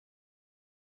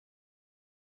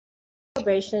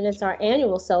celebration. It's our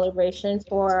annual celebration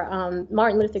for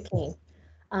Martin Luther King.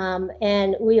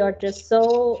 And we are just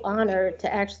so honored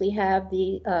to actually have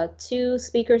the two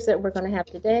speakers that we're going to have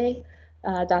today,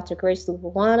 Dr. Grace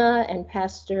Lubawana and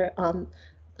Pastor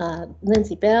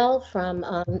Lindsay Bell from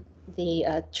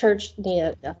the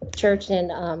church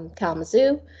in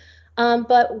Kalamazoo.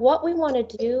 But what we want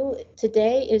to do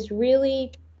today is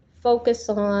really focus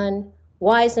on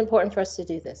why it's important for us to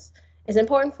do this. It's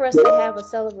important for us to have a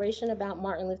celebration about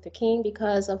Martin Luther King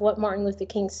because of what Martin Luther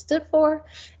King stood for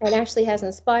and actually has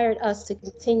inspired us to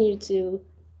continue to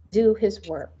do his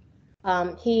work.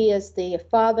 He is the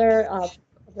father of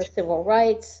the civil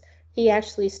rights. He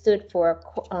actually stood for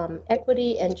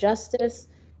equity and justice,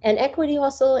 and equity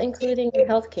also including in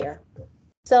healthcare.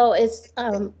 So it's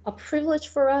a privilege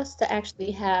for us to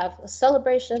actually have a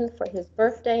celebration for his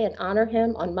birthday and honor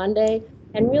him on Monday,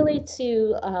 and really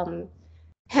to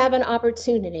have an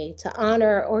opportunity to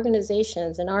honor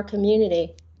organizations in our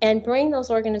community and bring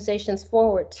those organizations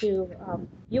forward to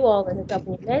you all in the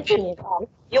WMed community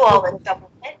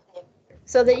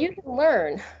so that you can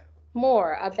learn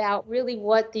more about really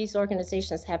what these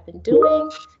organizations have been doing,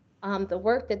 the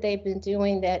work that they've been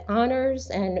doing that honors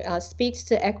and speaks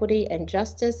to equity and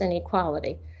justice and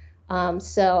equality.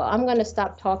 So I'm going to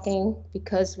stop talking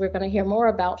because we're going to hear more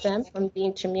about them from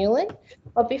Dean Chamulin.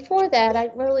 But before that,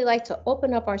 I'd really like to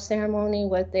open up our ceremony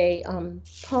with a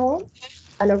poem,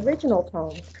 an original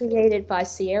poem created by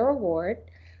Sierra Ward,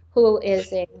 who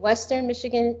is a Western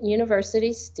Michigan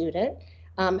University student.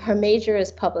 Her major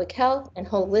is public health and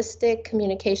holistic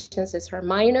communications is her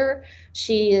minor.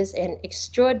 She is an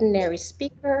extraordinary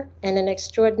speaker and an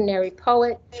extraordinary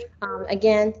poet.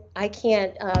 Again, I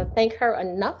can't thank her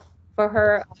enough for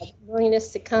her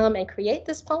willingness to come and create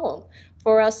this poem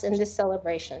for us in this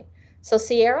celebration. So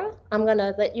Sierra, I'm going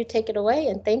to let you take it away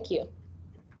and thank you.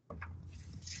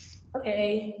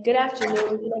 Okay, good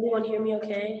afternoon. Can everyone hear me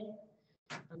okay?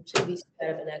 Should be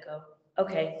kind of an echo.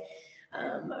 Okay,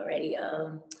 alrighty.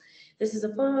 This is a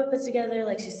poem I put together.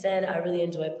 Like she said, I really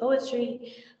enjoy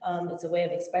poetry. It's a way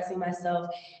of expressing myself,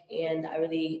 and I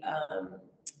really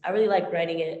like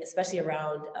writing it, especially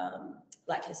around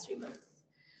Black History Month.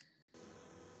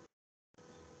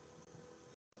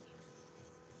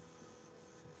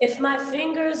 If my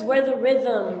fingers were the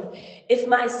rhythm, if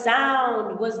my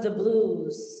sound was the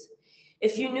blues,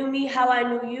 if you knew me how I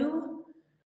knew you,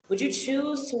 would you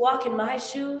choose to walk in my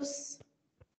shoes?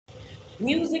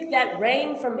 Music that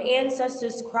rang from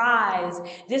ancestors' cries,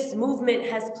 this movement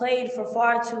has played for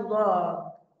far too long.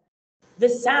 The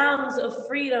sounds of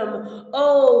freedom,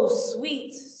 oh,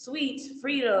 sweet, sweet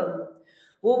freedom.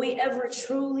 Will we ever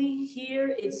truly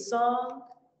hear its song?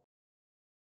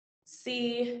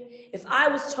 See, if I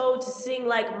was told to sing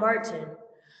like Martin,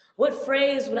 what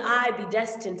phrase would I be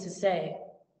destined to say?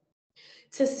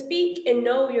 To speak and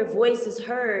know your voice is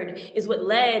heard is what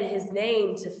led his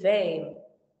name to fame.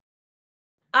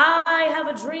 I have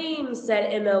a dream,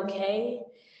 said MLK.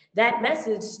 That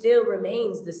message still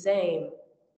remains the same.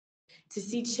 To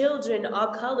see children,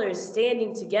 all colors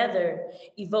standing together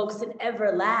evokes an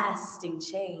everlasting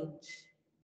change.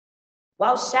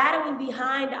 While shadowing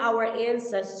behind our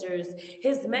ancestors,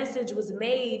 his message was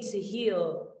made to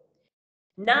heal.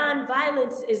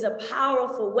 Nonviolence is a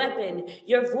powerful weapon.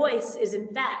 Your voice is, in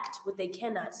fact, what they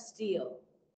cannot steal.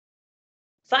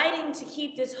 Fighting to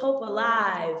keep this hope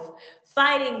alive,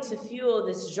 fighting to fuel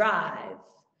this drive.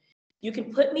 You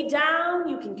can put me down,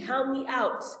 you can count me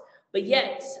out, but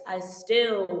yet I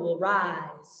still will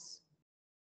rise.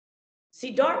 See,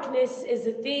 darkness is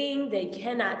a thing they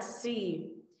cannot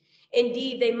see.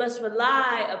 Indeed, they must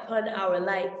rely upon our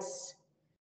lights.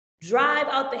 Drive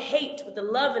out the hate with the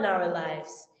love in our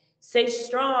lives. Stay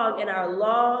strong in our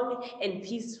long and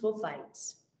peaceful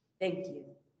fights. Thank you.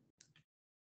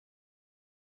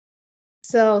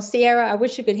 So Sierra, I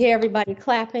wish you could hear everybody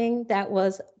clapping. That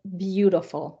was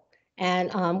beautiful.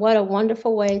 And what a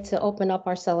wonderful way to open up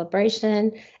our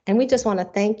celebration. And we just want to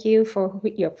thank you for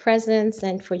your presence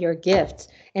and for your gift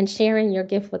and sharing your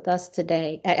gift with us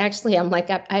today. Actually,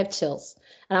 I have chills.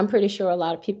 And I'm pretty sure a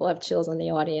lot of people have chills in the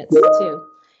audience too.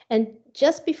 And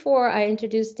just before I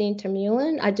introduce Dean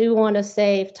Chamulin, I do want to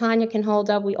say, if Tanya can hold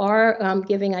up, we are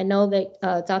giving, I know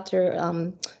that Dr.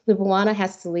 Lubawana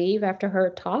has to leave after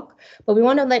her talk, but we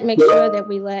want to make sure that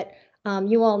we let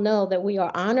you all know that we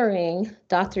are honoring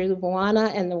Dr.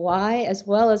 Lubawana and the Y, as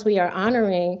well as we are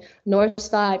honoring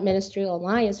Northside Ministerial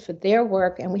Alliance for their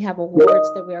work, and we have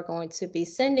awards that we are going to be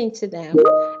sending to them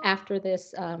after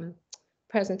this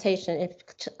presentation. If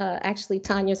actually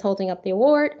Tanya's holding up the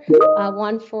award,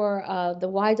 one for the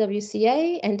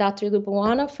YWCA, and Dr.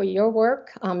 Lubuwana for your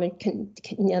work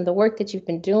and the work that you've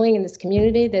been doing in this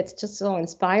community that's just so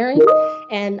inspiring.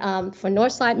 And for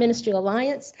Northside Ministerial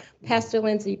Alliance, Pastor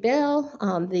Lindsay Bell,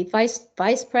 the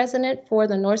vice president for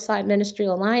the Northside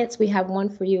Ministerial Alliance, we have one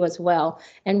for you as well.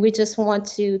 And we just want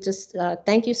to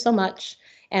thank you so much.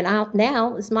 And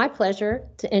now it's my pleasure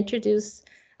to introduce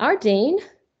our dean,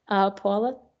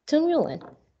 Paula Tumulin.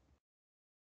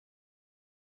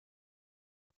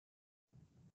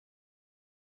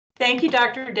 Thank you,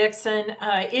 Dr. Dixon.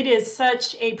 It is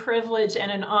such a privilege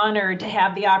and an honor to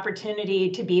have the opportunity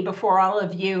to be before all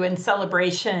of you in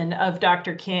celebration of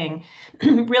Dr. King.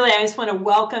 Really, I just want to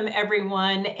welcome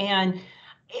everyone and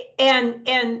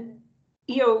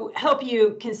help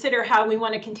you consider how we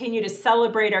want to continue to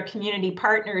celebrate our community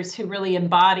partners who really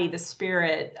embody the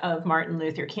spirit of Martin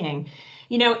Luther King.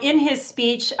 In his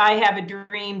speech, I Have a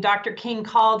Dream, Dr. King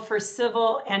called for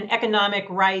civil and economic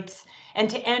rights and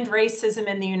to end racism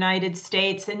in the United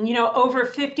States. And, over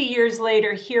 50 years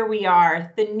later, here we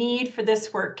are. The need for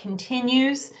this work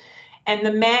continues, and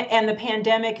the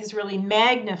pandemic has really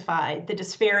magnified the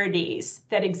disparities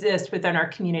that exist within our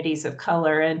communities of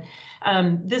color. And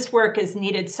this work is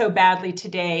needed so badly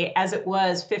today as it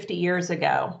was 50 years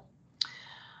ago.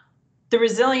 The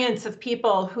resilience of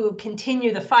people who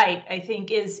continue the fight, I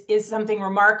think, is something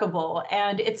remarkable.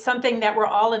 And it's something that we're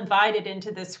all invited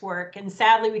into this work. And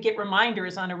sadly, we get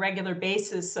reminders on a regular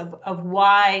basis of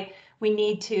why we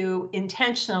need to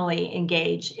intentionally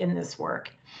engage in this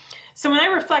work. So when I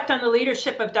reflect on the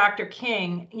leadership of Dr.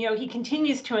 King, he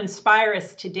continues to inspire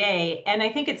us today. And I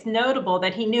think it's notable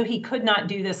that he knew he could not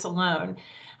do this alone.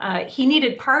 He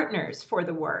needed partners for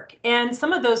the work, and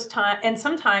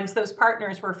sometimes those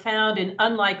partners were found in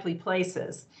unlikely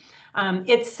places.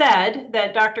 It's said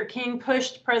that Dr. King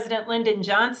pushed President Lyndon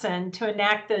Johnson to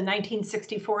enact the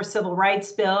 1964 Civil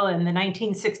Rights Bill and the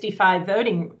 1965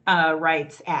 Voting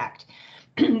Rights Act.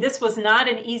 This was not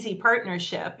an easy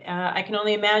partnership. I can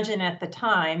only imagine at the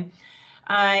time.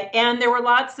 And there were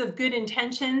lots of good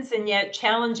intentions and yet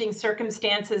challenging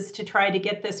circumstances to try to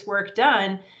get this work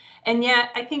done. And yet,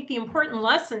 I think the important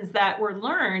lessons that were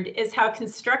learned is how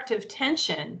constructive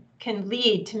tension can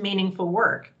lead to meaningful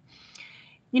work.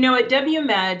 At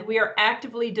WMed, we are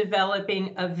actively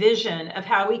developing a vision of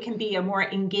how we can be a more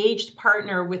engaged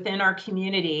partner within our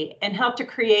community and help to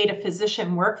create a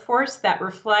physician workforce that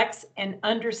reflects and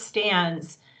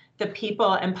understands the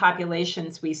people and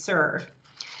populations we serve.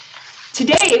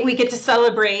 Today, we get to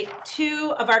celebrate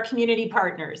two of our community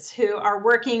partners who are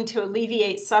working to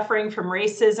alleviate suffering from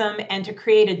racism and to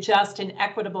create a just and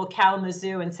equitable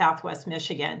Kalamazoo in Southwest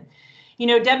Michigan.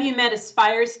 WMed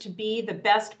aspires to be the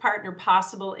best partner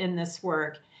possible in this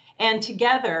work, and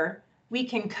together we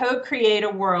can co-create a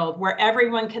world where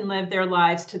everyone can live their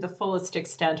lives to the fullest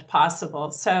extent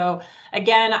possible. So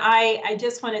again, I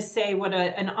just want to say what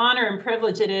an honor and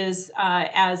privilege it is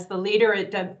as the leader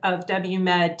of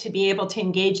WMed to be able to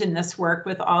engage in this work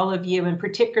with all of you, and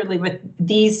particularly with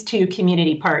these two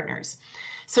community partners.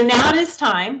 So now it is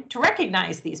time to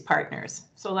recognize these partners.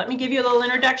 So let me give you a little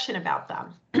introduction about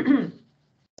them.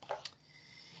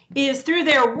 It is through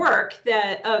their work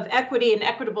of equity and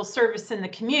equitable service in the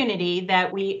community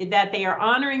that they are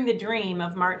honoring the dream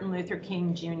of Martin Luther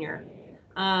King Jr.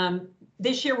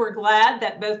 This year, we're glad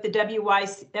that both the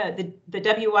WYCA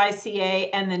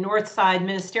and the Northside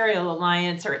Ministerial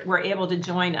Alliance were able to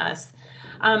join us.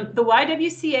 The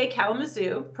YWCA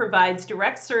Kalamazoo provides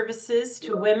direct services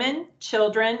to women,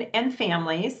 children, and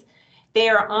families. They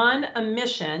are on a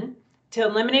mission to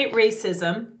eliminate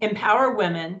racism, empower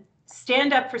women,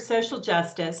 stand up for social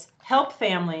justice, help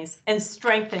families, and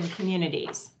strengthen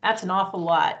communities. That's an awful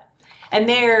lot. And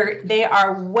they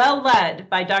are well led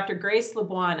by Dr. Grace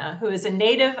Lubuwana, who is a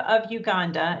native of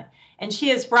Uganda, and she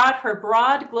has brought her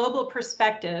broad global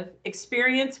perspective,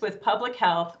 experience with public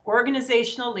health,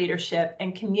 organizational leadership,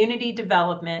 and community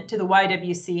development to the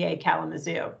YWCA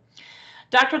Kalamazoo.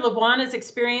 Dr. Lubuwana's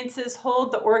experiences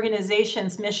hold the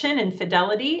organization's mission and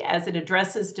fidelity as it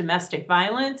addresses domestic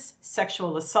violence,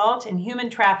 sexual assault, and human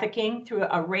trafficking through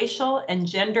a racial and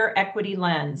gender equity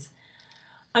lens.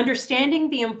 Understanding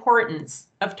the importance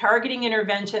of targeting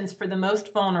interventions for the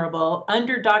most vulnerable,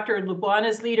 under Dr.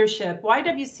 Lubuwana's leadership,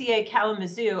 YWCA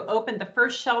Kalamazoo opened the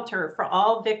first shelter for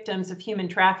all victims of human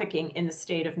trafficking in the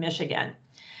state of Michigan.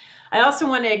 I also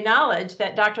want to acknowledge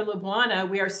that Dr. Lubuwana,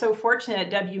 we are so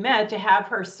fortunate at WMed to have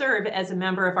her serve as a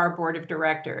member of our board of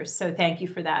directors. So thank you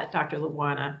for that, Dr.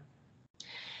 Lubuwana.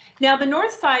 Now, the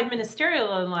Northside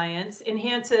Ministerial Alliance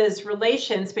enhances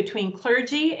relations between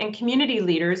clergy and community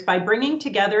leaders by bringing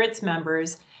together its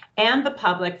members and the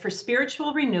public for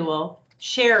spiritual renewal,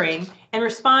 sharing, and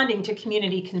responding to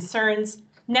community concerns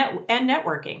and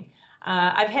networking.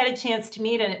 I've had a chance to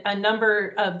meet a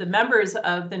number of the members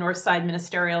of the Northside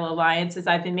Ministerial Alliance as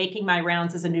I've been making my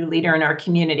rounds as a new leader in our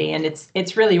community, and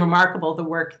it's really remarkable the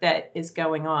work that is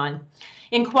going on.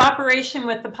 In cooperation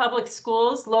with the public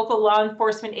schools, local law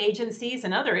enforcement agencies,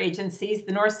 and other agencies,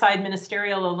 the Northside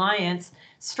Ministerial Alliance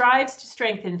strives to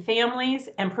strengthen families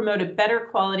and promote a better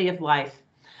quality of life.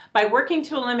 By working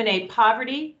to eliminate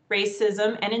poverty,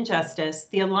 racism, and injustice,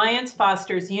 the Alliance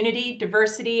fosters unity,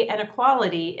 diversity, and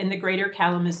equality in the greater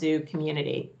Kalamazoo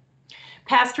community.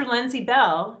 Pastor Lindsay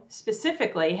Bell,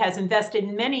 specifically, has invested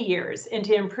many years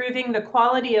into improving the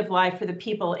quality of life for the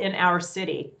people in our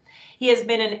city. He has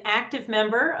been an active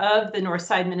member of the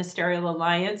Northside Ministerial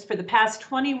Alliance for the past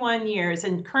 21 years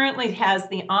and currently has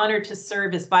the honor to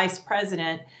serve as vice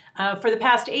president for the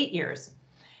past 8 years.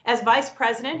 As vice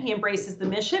president, he embraces the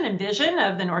mission and vision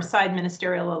of the Northside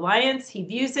Ministerial Alliance. He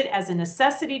views it as a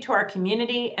necessity to our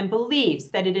community and believes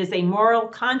that it is a moral,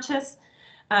 conscious,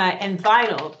 and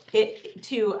vital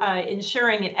to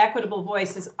ensuring an equitable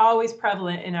voice is always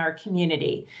prevalent in our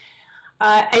community.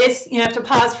 I just have to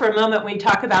pause for a moment when we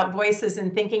talk about voices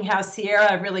and thinking how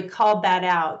Sierra really called that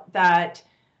out, that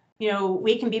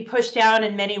we can be pushed down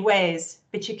in many ways,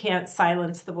 but you can't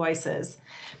silence the voices.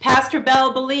 Pastor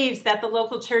Bell believes that the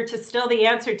local church is still the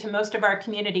answer to most of our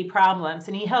community problems,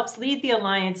 and he helps lead the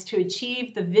Alliance to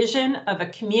achieve the vision of a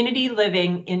community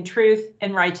living in truth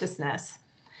and righteousness.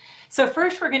 So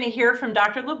first, we're going to hear from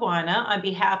Dr. LaBuana on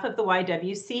behalf of the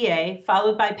YWCA,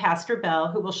 followed by Pastor Bell,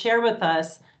 who will share with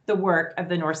us the work of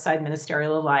the Northside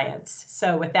Ministerial Alliance.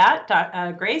 So with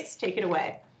that, Grace, take it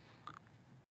away.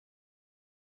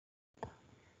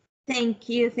 Thank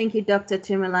you, Dr.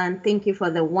 Timmerland. Thank you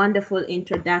for the wonderful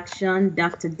introduction,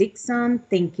 Dr. Dixon.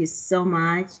 Thank you so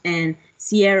much. And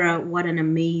Sierra, what an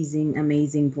amazing,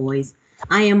 amazing voice.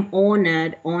 I am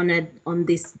honored on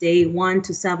this day,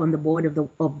 to serve on the board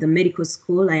of the medical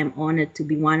school. I am honored to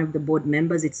be one of the board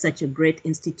members. It's such a great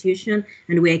institution,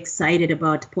 and we're excited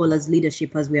about Paula's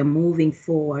leadership as we are moving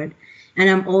forward.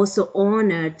 And I'm also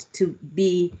honored to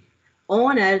be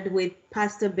honored with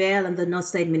Pastor Bell and the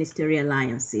Northside Ministerial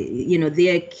Alliance.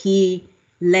 They're key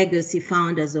legacy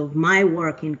founders of my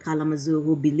work in Kalamazoo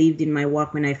who believed in my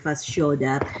work when I first showed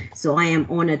up. So I am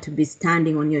honored to be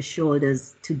standing on your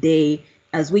shoulders today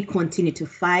as we continue to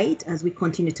fight, as we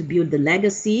continue to build the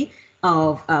legacy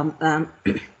of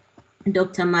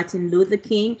Dr. Martin Luther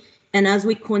King, and as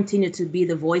we continue to be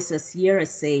the voice, as Sierra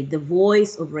said, the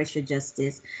voice of racial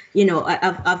justice.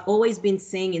 I've always been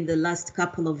saying in the last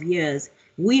couple of years,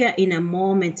 we are in a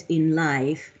moment in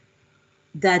life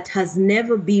that has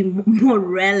never been more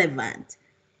relevant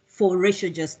for racial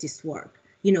justice work.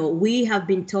 We have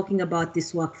been talking about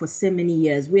this work for so many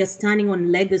years. We are standing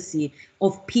on legacy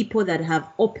of people that have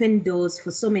opened doors for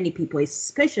so many people,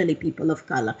 especially people of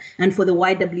color. And for the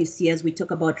YWCA, as we talk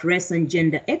about race and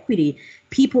gender equity,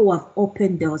 people who have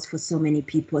opened doors for so many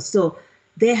people. So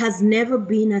there has never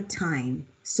been a time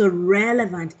so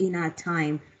relevant in our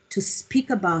time to speak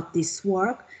about this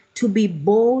work, to be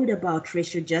bold about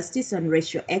racial justice and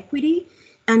racial equity,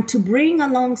 and to bring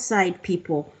alongside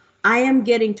people. I am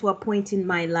getting to a point in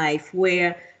my life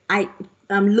where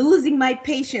I'm losing my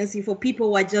patience for people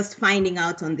who are just finding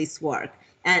out on this work.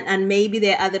 And maybe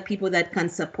there are other people that can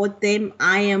support them.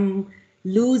 I am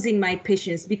losing my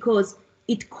patience because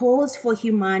it calls for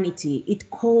humanity.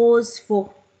 It calls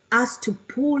for us to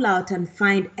pull out and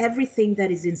find everything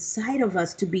that is inside of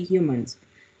us to be humans,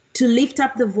 to lift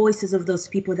up the voices of those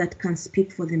people that can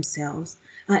speak for themselves,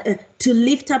 to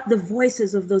lift up the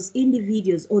voices of those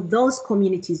individuals or those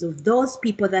communities, of those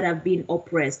people that have been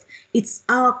oppressed. It's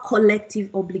our collective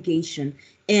obligation.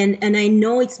 And I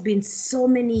know it's been so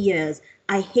many years.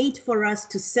 I hate for us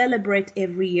to celebrate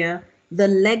every year the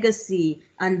legacy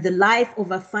and the life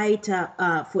of a fighter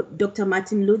for Dr.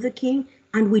 Martin Luther King,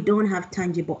 and we don't have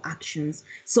tangible actions.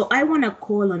 So I want to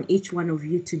call on each one of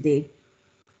you today.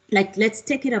 Let's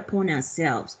take it upon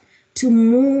ourselves to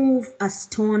move a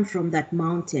stone from that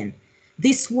mountain.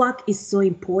 This work is so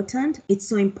important. It's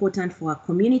so important for our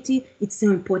community. It's so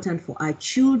important for our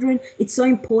children. It's so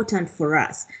important for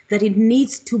us that it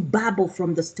needs to bubble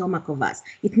from the stomach of us.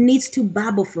 It needs to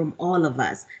bubble from all of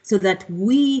us so that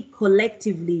we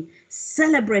collectively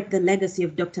celebrate the legacy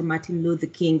of Dr. Martin Luther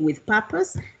King with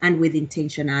purpose and with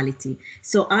intentionality.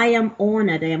 So I am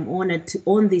honored to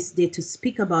on this day to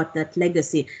speak about that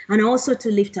legacy and also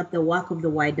to lift up the work of the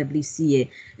YWCA.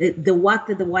 The work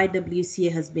that the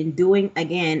YWCA has been doing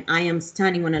again, I am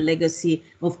standing on a legacy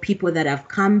of people that have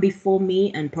come before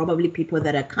me and probably people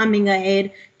that are coming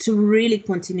ahead to really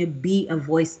continue to be a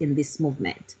voice in this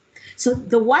movement. So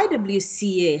the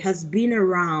YWCA has been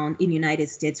around in the United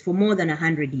States for more than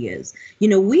 100 years. You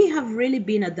know, we have really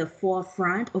been at the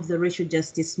forefront of the racial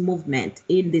justice movement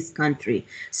in this country.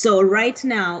 So right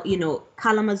now, you know,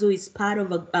 Kalamazoo is part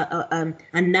of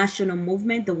a national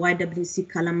movement. The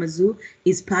YWCA Kalamazoo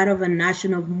is part of a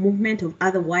national movement of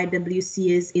other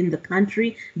YWCAs in the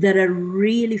country that are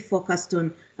really focused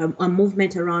on a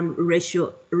movement around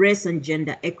race and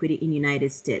gender equity in the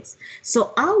United States.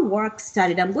 So our work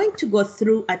started, I'm going to go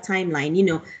through a timeline. You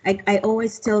know, I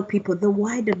always tell people the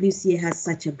YWCA has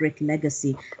such a great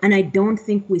legacy, and I don't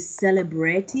think we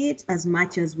celebrate it as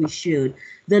much as we should.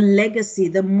 The legacy,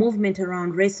 the movement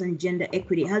around race and gender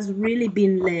equity has really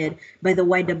been led by the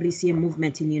YWCA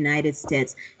movement in the United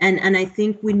States. And I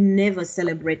think we never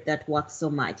celebrate that work so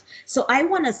much. So I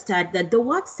want to start that the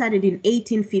work started in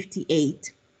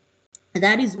 1858.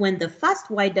 That is when the first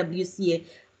YWCA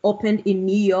opened in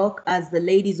New York as the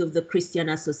Ladies of the Christian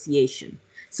Association.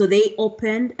 So they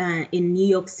opened in New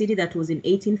York City. That was in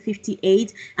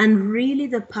 1858. And really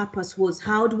the purpose was,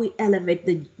 how do we elevate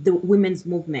the women's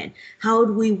movement? How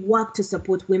do we work to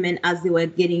support women as they were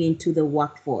getting into the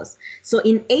workforce? So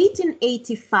in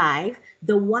 1885,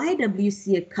 the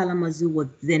YWCA Kalamazoo was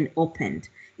then opened.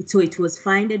 So it was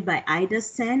founded by Ida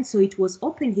Sen. So it was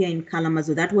opened here in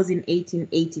Kalamazoo. That was in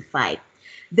 1885.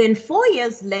 Then 4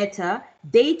 years later,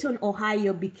 Dayton,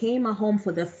 Ohio became a home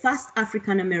for the first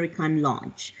African-American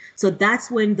launch. So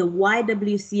that's when the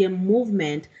YWCA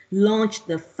movement launched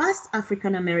the first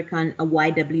African-American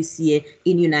YWCA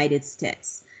in United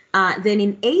States. Then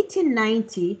in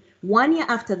 1890, 1 year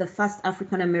after the first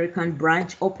African-American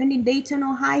branch opened in Dayton,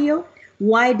 Ohio,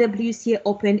 YWCA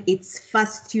opened its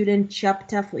first student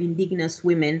chapter for indigenous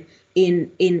women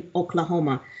in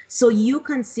Oklahoma. So you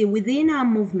can see within our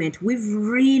movement, we've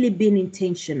really been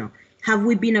intentional. Have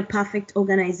we been a perfect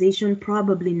organization?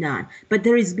 Probably not. But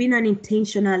there has been an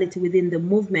intentionality within the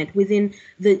movement, within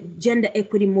the gender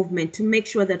equity movement, to make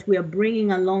sure that we are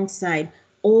bringing alongside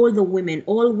all the women,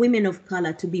 all women of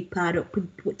color, to be part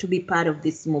of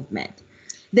this movement.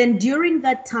 Then during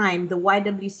that time, the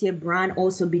YWCA brand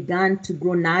also began to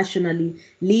grow nationally,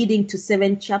 leading to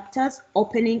 7 chapters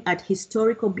opening at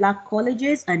historical Black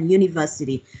colleges and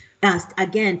university.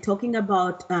 Again, talking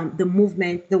about the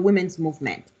movement, the women's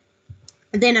movement.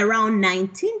 Then around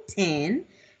 1910,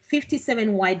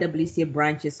 57 YWCA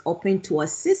branches opened to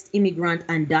assist immigrant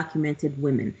and undocumented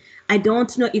women. I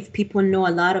don't know if people know a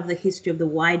lot of the history of the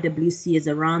YWCAs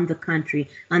around the country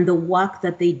and the work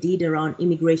that they did around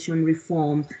immigration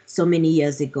reform so many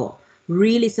years ago,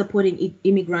 really supporting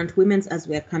immigrant women as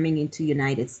we're coming into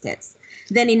United States.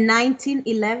 Then in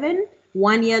 1911,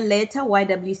 1 year later,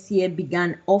 YWCA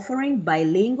began offering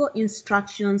bilingual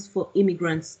instructions for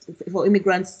immigrants,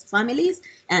 families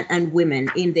and women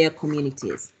in their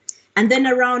communities. And then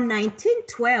around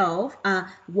 1912,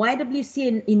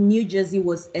 YWCA in New Jersey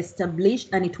was established,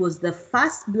 and it was the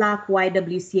first Black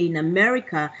YWCA in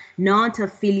America not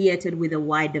affiliated with a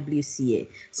YWCA.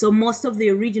 So most of the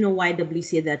original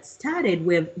YWCA that started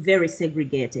were very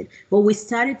segregated. But we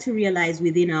started to realize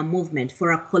within our movement,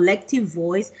 for a collective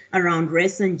voice around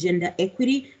race and gender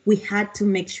equity, we had to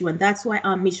make sure, and that's why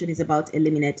our mission is about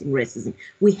eliminating racism.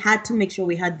 We had to make sure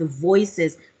we had the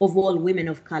voices of all women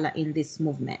of color in this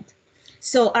movement.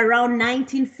 So around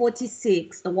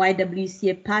 1946, the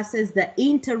YWCA passes the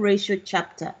interracial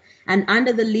chapter, and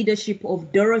under the leadership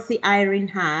of Dorothy Irene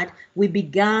Hart, we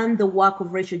began the work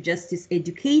of racial justice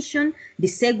education,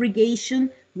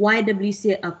 desegregation,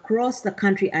 YWCA across the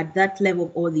country at that level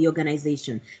of all the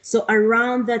organization. So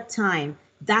around that time,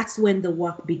 that's when the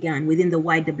work began within the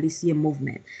YWCA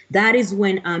movement. That is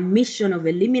when our mission of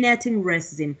eliminating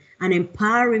racism and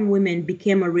empowering women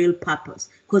became a real purpose,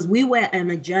 because we were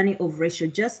on a journey of racial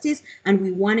justice, and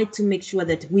we wanted to make sure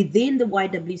that within the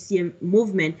YWCA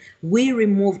movement, we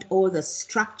removed all the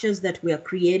structures that were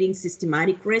creating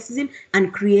systematic racism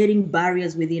and creating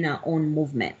barriers within our own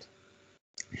movement.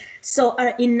 So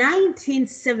in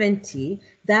 1970,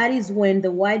 that is when the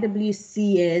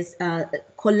YWCA's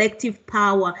collective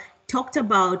power talked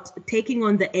about taking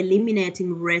on the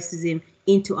eliminating racism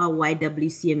into our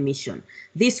YWCA mission.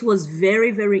 This was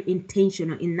very, very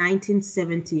intentional in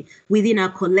 1970 within our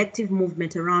collective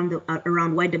movement around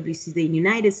YWCA in the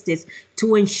United States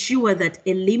to ensure that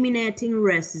eliminating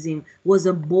racism was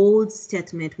a bold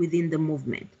statement within the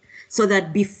movement. So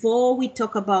that before we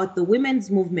talk about the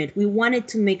women's movement, we wanted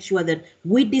to make sure that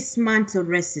we dismantle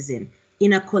racism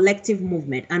in a collective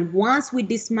movement. And once we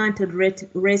dismantled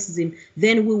racism,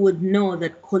 then we would know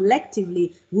that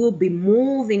collectively we'll be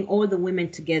moving all the women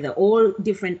together, all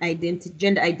different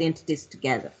gender identities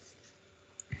together.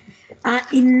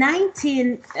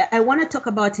 I want to talk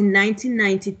about in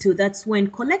 1992, that's when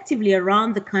collectively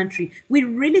around the country, we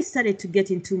really started to get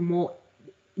into more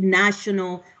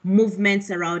national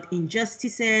movements around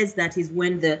injustices. That is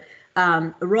when the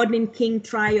Rodney King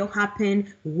trial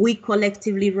happened. We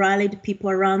collectively rallied people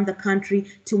around the country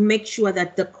to make sure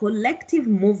that the collective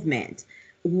movement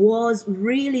was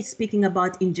really speaking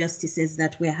about injustices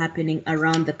that were happening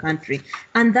around the country.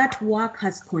 And that work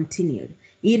has continued.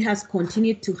 It has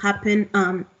continued to happen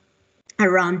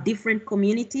around different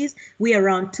communities. We are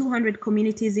around 200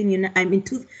 communities in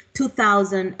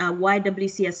 2,000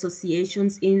 YWCA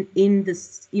associations in the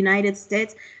United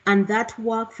States. And that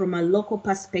work from a local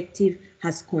perspective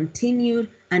has continued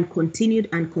and continued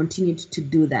and continued to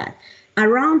do that.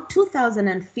 Around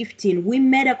 2015, we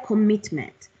made a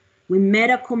commitment. We made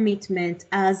a commitment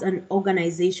as an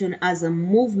organization, as a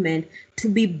movement, to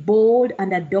be bold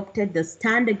and adopted the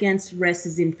Stand Against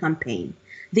Racism campaign.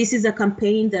 This is a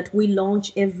campaign that we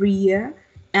launch every year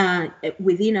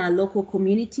within our local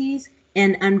communities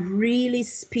and really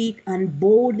speak and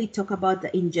boldly talk about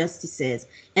the injustices.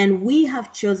 And we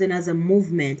have chosen as a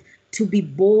movement to be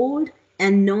bold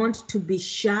and not to be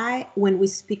shy when we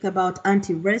speak about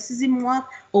anti-racism work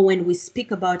or when we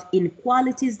speak about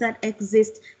inequalities that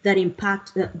exist that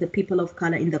impact the people of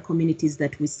color in the communities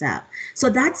that we serve. So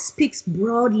that speaks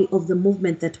broadly of the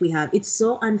movement that we have. It's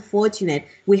so unfortunate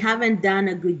we haven't done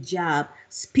a good job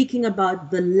speaking about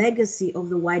the legacy of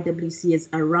the YWCAs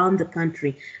around the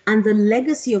country and the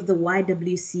legacy of the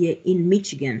YWCA in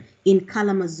Michigan, in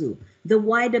Kalamazoo. The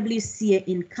YWCA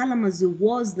in Kalamazoo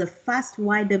was the first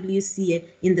YWCA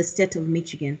in the state of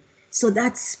Michigan. So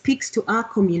that speaks to our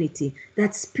community,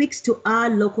 that speaks to our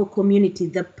local community,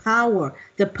 the power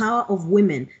of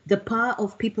women, the power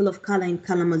of people of color in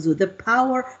Kalamazoo, the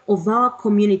power of our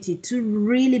community to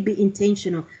really be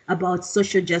intentional about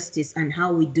social justice and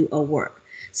how we do our work.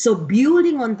 So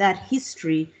building on that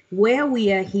history, where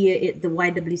we are here at the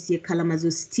YWCA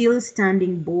Kalamazoo, still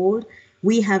standing bold,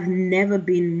 we have never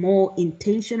been more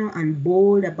intentional and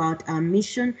bold about our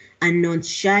mission and not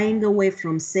shying away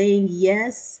from saying,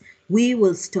 yes, we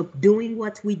will stop doing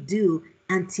what we do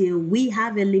until we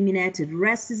have eliminated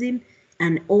racism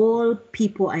and all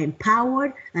people are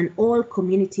empowered and all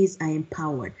communities are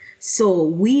empowered. So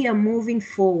we are moving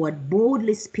forward,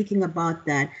 boldly speaking about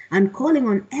that and calling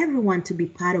on everyone to be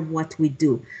part of what we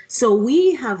do. So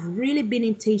we have really been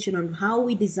intentional on how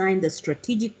we design the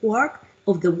strategic work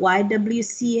of the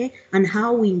YWCA and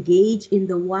how we engage in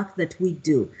the work that we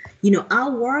do. You know,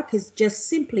 our work is just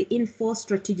simply in 4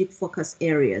 strategic focus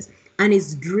areas and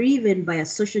is driven by a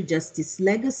social justice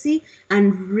legacy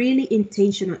and really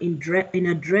intentional in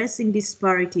addressing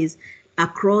disparities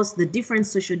across the different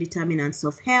social determinants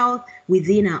of health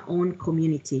within our own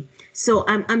community. So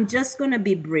I'm just going to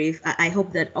be brief. I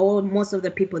hope that most of the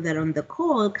people that are on the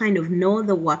call kind of know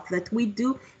the work that we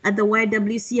do at the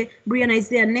YWCA. Brianna, is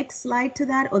there a next slide to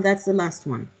that, or that's the last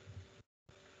one?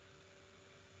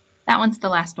 That one's the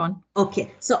last one.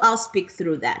 Okay, so I'll speak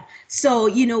through that. So,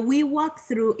 you know, we work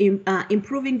through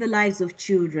improving the lives of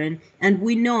children, and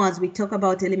we know as we talk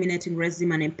about eliminating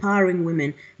racism and empowering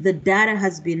women, the data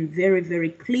has been very, very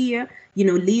clear. You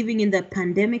know, living in the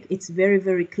pandemic, it's very,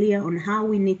 very clear on how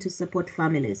we need to support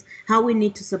families, how we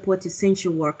need to support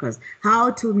essential workers,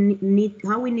 how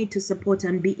we need to support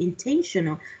and be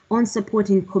intentional on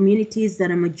supporting communities that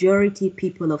are majority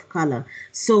people of color.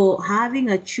 So having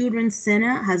a children's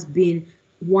center has been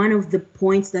one of the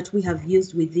points that we have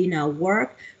used within our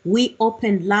work. We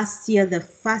opened last year the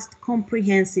first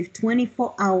comprehensive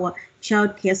 24-hour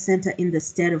child care center in the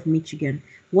state of Michigan.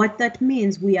 What that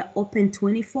means, we are open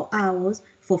 24 hours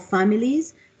for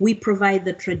families. We provide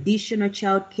the traditional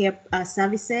child care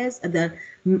services, the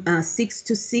 6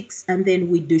 to 6, and then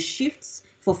we do shifts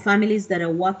for families that are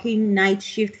working night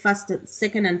shift, first,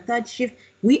 second, and third shift.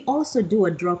 We also do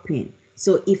a drop-in.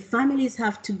 So if families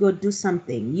have to go do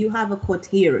something, you have a court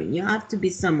hearing, you have to be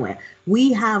somewhere,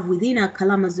 we have within our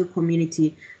Kalamazoo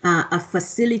community a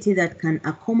facility that can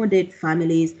accommodate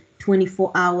families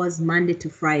 24 hours, Monday to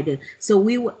Friday. So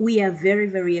we are very,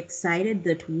 very excited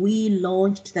that we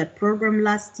launched that program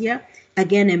last year,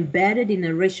 again, embedded in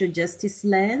a racial justice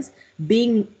lens,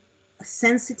 being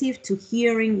sensitive to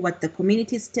hearing what the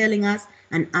community is telling us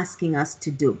and asking us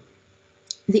to do.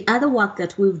 The other work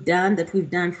that we've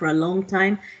done for a long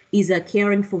time is a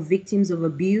caring for victims of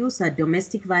abuse, a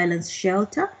domestic violence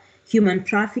shelter, human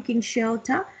trafficking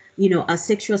shelter, you know, a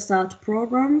sexual assault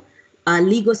program,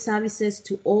 legal services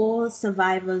to all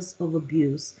survivors of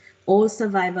abuse, all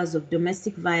survivors of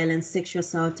domestic violence, sexual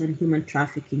assault, and human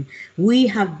trafficking. We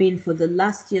have been, for the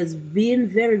last years, been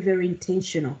very, very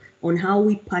intentional on how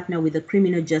we partner with the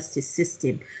criminal justice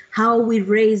system, how we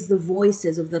raise the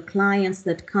voices of the clients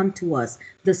that come to us,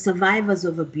 the survivors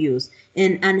of abuse,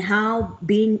 and how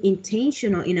being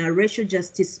intentional in our racial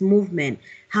justice movement,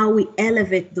 how we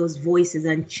elevate those voices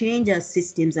and change our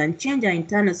systems and change our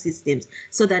internal systems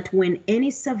so that when any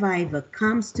survivor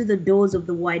comes to the doors of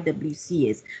the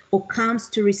YWCAs or comes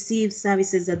to receive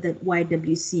services at the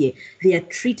YWCA, they are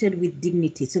treated with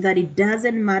dignity so that it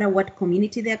doesn't matter what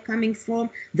community they're coming from,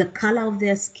 the color of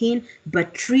their skin,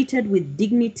 but treated with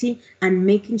dignity and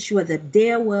making sure that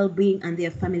their well-being and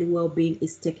their family well-being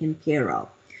is taken care of.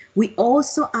 We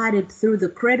also added through the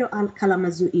Credo Al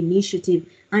Kalamazoo initiative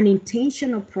an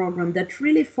intentional program that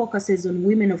really focuses on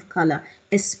women of color,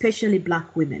 especially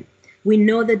Black women. We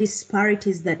know the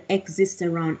disparities that exist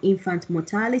around infant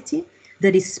mortality,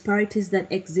 the disparities that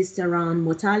exist around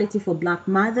mortality for Black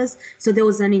mothers. So there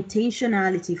was an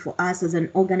intentionality for us as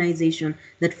an organization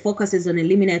that focuses on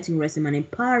eliminating racism and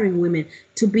empowering women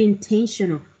to be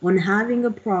intentional on having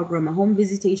a program, a home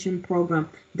visitation program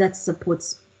that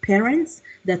supports parents,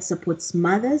 that supports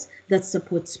mothers, that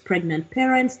supports pregnant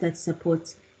parents, that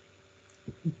supports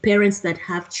parents that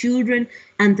have children.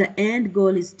 And the end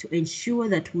goal is to ensure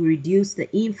that we reduce the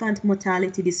infant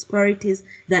mortality disparities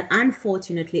that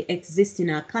unfortunately exist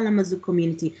in our Kalamazoo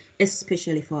community,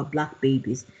 especially for our Black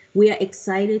babies. We are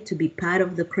excited to be part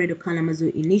of the Credo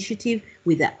Kalamazoo initiative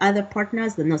with the other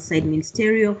partners. The Northside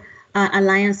Ministerial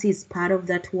Alliance is part of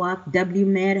that work.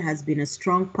 WMed has been a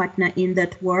strong partner in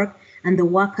that work, and the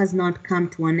work has not come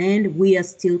to an end. We are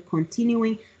still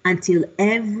continuing until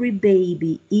every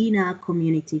baby in our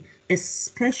community,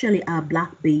 especially our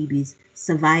Black babies,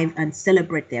 survive and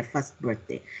celebrate their first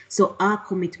birthday. So our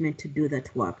commitment to do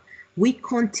that work. We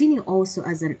continue also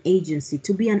as an agency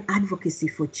to be an advocacy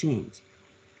for change.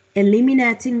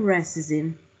 Eliminating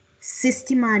racism,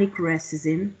 systematic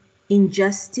racism,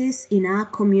 injustice in our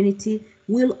community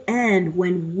will end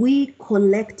when we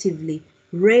collectively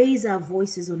raise our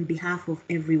voices on behalf of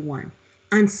everyone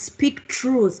and speak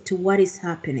truth to what is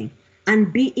happening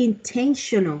and be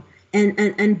intentional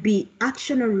and be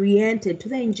action oriented to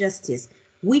the injustice.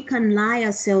 We can lie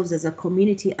ourselves as a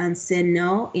community and say,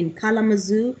 no, in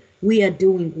Kalamazoo, we are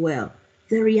doing well.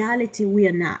 The reality, we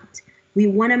are not. We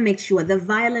want to make sure the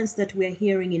violence that we're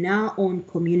hearing in our own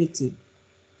community,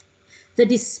 the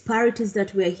disparities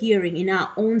that we're hearing in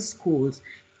our own schools,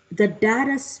 the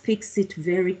data speaks it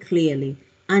very clearly.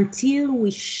 Until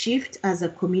we shift as a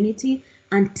community,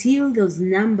 until those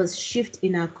numbers shift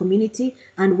in our community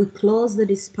and we close the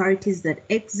disparities that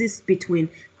exist between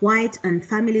white and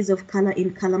families of color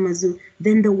in Kalamazoo,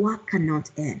 then the work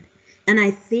cannot end. And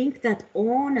I think that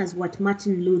honors what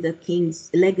Martin Luther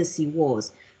King's legacy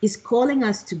was, is calling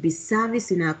us to be service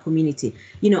in our community.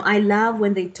 You know, I love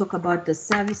when they talk about the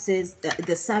services,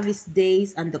 the service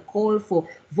days and the call for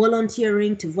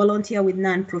volunteering, to volunteer with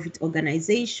nonprofit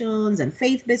organizations and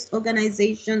faith-based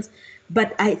organizations.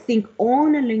 But I think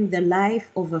honoring the life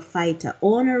of a fighter,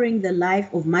 honoring the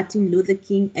life of Martin Luther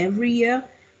King every year,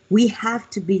 we have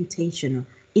to be intentional.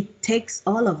 It takes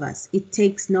all of us. It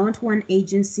takes not one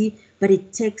agency, but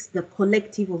it takes the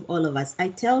collective of all of us. I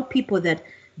tell people that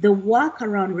the work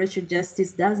around racial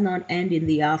justice does not end in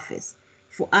the office.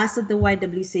 For us at the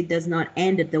YWCA, it does not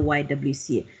end at the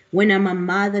YWCA. When I'm a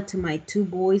mother to my 2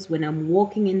 boys, when I'm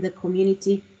walking in the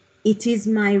community, it is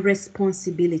my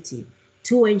responsibility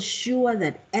to ensure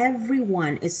that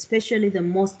everyone, especially the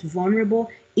most vulnerable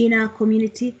in our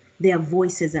community, their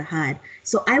voices are heard.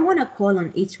 So I want to call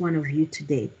on each one of you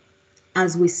today,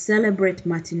 as we celebrate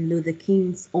Martin Luther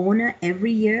King's honor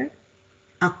every year,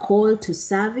 a call to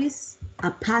service, a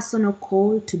personal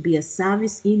call to be a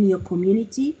service in your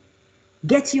community.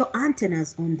 Get your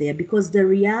antennas on there, because the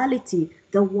reality,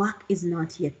 the work is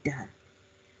not yet done.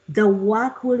 The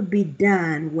work will be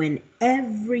done when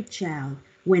every child,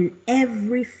 when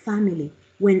every family,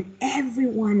 when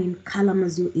everyone in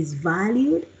Kalamazoo is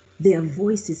valued, their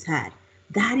voice is heard.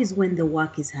 That is when the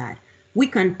work is heard. We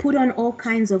can put on all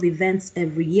kinds of events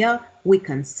every year. We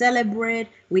can celebrate.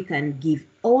 We can give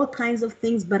all kinds of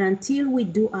things. But until we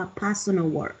do our personal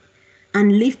work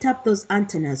and lift up those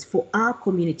antennas for our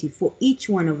community, for each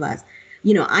one of us.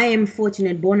 You know, I am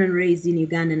fortunate, born and raised in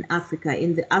Uganda and Africa,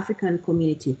 in the African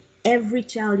community. Every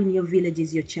child in your village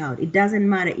is your child. It doesn't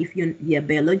matter if you're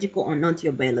biological or not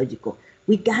you're biological.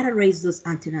 We gotta raise those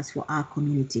antennas for our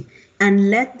community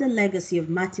and let the legacy of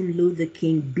Martin Luther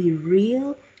King be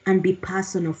real and be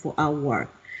personal for our work.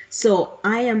 So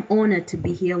I am honored to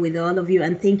be here with all of you,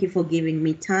 and thank you for giving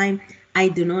me time. I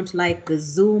do not like the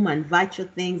Zoom and virtual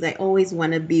things. I always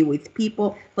want to be with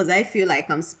people because I feel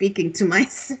like I'm speaking to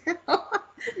myself.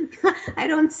 I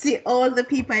don't see all the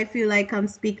people. I feel like I'm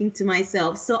speaking to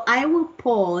myself. So I will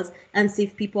pause and see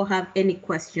if people have any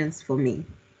questions for me.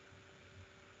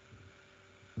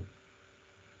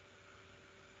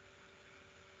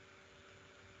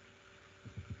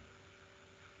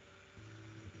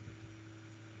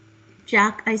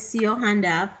 Jack, I see your hand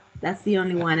up. That's the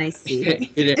only one I see.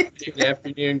 Good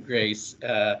afternoon, Grace.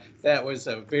 That was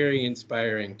a very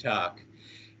inspiring talk.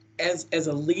 As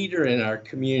a leader in our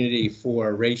community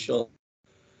for racial,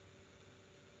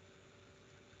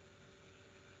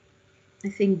 I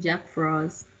think Jack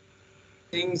froze.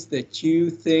 things that you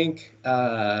think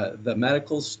the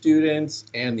medical students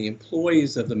and the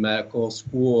employees of the medical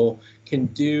school can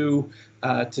do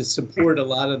to support a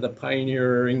lot of the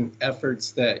pioneering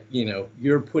efforts that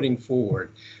you're putting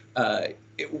forward.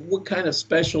 What kind of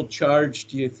special charge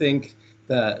do you think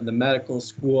the medical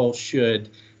school should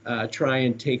try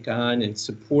and take on in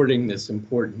supporting this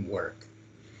important work?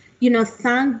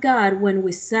 Thank God when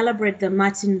we celebrate the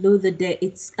Martin Luther Day,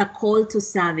 it's a call to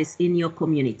service in your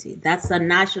community. That's a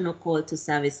national call to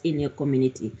service in your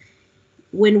community.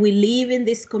 When we live in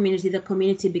this community, the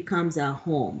community becomes our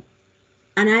home.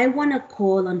 And I want to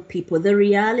call on people. The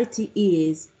reality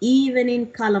is, even in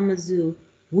Kalamazoo,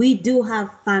 we do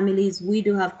have families, we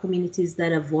do have communities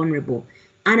that are vulnerable.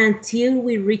 And until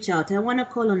we reach out, I want to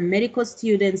call on medical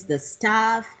students, the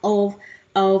staff of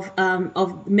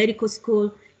medical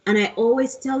school. And I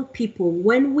always tell people,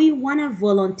 when we want to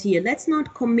volunteer, let's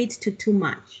not commit to too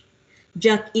much.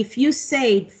 Jack, if you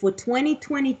said for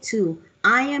 2022,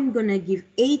 I am going to give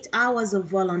 8 hours of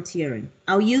volunteering.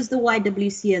 I'll use the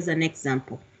YWCA as an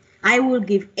example. I will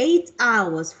give 8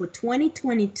 hours for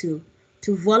 2022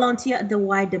 to volunteer at the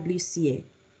YWCA.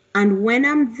 And when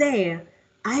I'm there,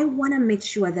 I want to make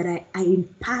sure that I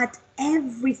impart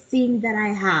everything that I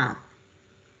have,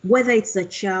 whether it's a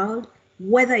child,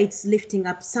 whether it's lifting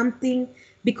up something,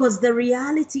 because the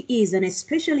reality is, and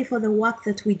especially for the work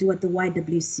that we do at the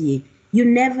YWCA, you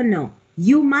never know.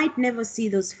 You might never see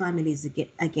those families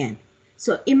again.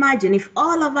 So imagine if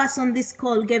all of us on this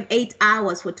call gave 8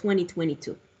 hours for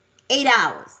 2022, 8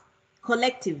 hours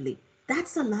collectively,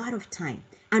 that's a lot of time.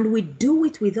 And we do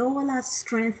it with all our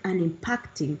strength and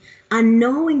impacting, and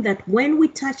knowing that when we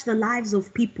touch the lives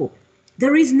of people,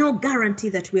 there is no guarantee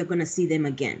that we're going to see them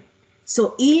again.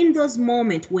 So in those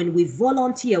moments when we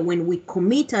volunteer, when we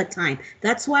commit our time,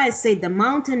 that's why I say the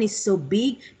mountain is so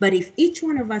big, but if each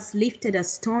one of us lifted a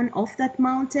stone off that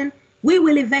mountain, we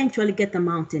will eventually get the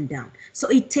mountain down. So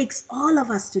it takes all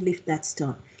of us to lift that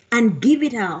stone and give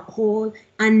it our whole,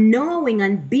 and knowing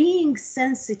and being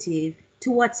sensitive to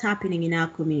what's happening in our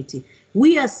community.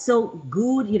 We are so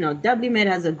good, WMed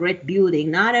has a great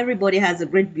building. Not everybody has a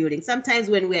great building. Sometimes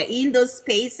when we're in those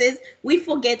spaces, we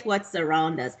forget what's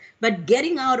around us. But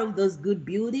getting out of those good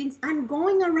buildings and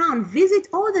going around, visit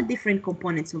all the different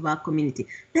components of our community.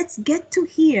 Let's get to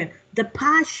hear the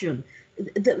passion,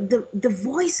 the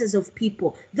voices of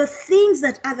people, the things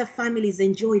that other families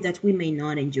enjoy that we may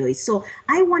not enjoy. So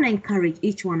I want to encourage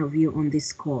each one of you on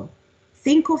this call.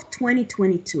 Think of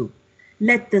 2022.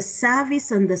 Let the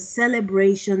service and the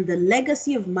celebration, the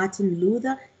legacy of Martin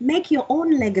Luther, make your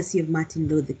own legacy of Martin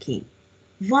Luther King.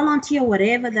 Volunteer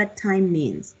whatever that time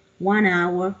means, 1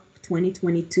 hour,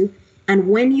 2022. And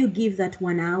when you give that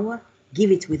 1 hour, give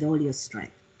it with all your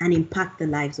strength and impact the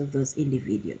lives of those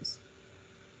individuals.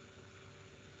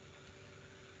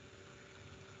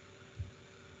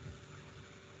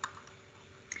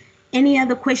 Any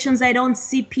other questions? I don't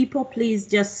see people. Please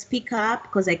just speak up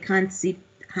because I can't see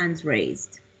hands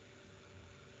raised.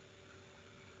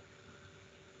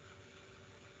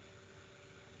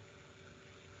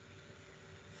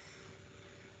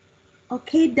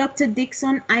 Okay, Dr.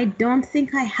 Dixon, I don't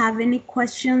think I have any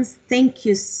questions. Thank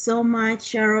you so much,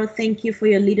 Cheryl. Thank you for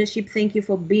your leadership. Thank you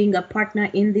for being a partner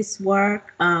in this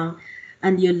work and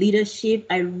your leadership.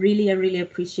 I really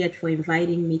appreciate for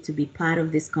inviting me to be part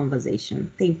of this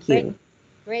conversation. Thank you.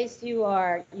 Grace, you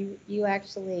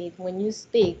actually, when you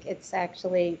speak, it's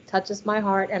actually touches my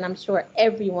heart, and I'm sure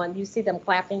everyone, you see them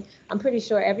clapping. I'm pretty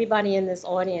sure everybody in this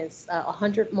audience,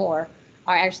 100 more,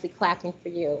 are actually clapping for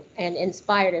you and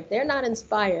inspired. If they're not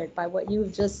inspired by what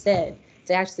you've just said,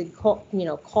 to actually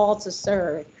call to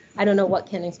serve, I don't know what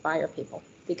can inspire people.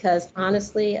 Because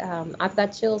honestly, I've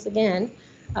got chills again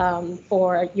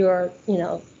for your,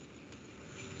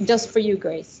 just for you,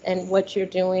 Grace, and what you're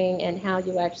doing and how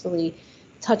you actually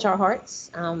touch our hearts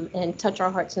and touch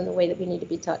our hearts in the way that we need to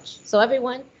be touched. So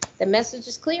everyone, the message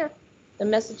is clear. The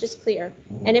message is clear.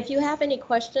 And if you have any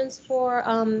questions for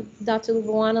Dr.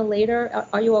 Lubuana later,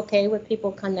 are you okay with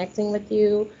people connecting with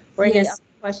you for any Yes. other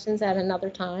questions at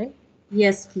another time?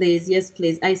 Yes, please. Yes,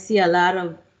 please. I see a lot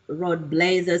of road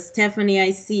blazers. Stephanie, I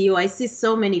see you. I see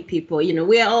so many people. You know,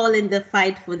 we're all in the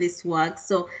fight for this work.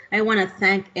 So I want to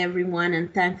thank everyone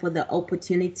and thank for the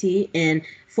opportunity. And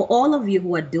for all of you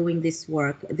who are doing this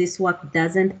work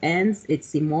doesn't end.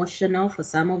 It's emotional for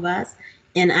some of us.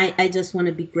 And I just want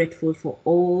to be grateful for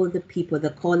all the people,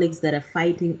 the colleagues that are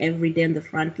fighting every day on the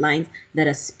front lines, that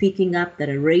are speaking up, that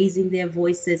are raising their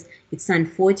voices. It's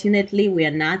unfortunately we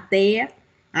are not there.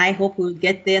 I hope we'll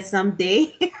get there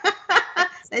someday.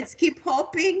 Let's keep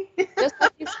hoping. Just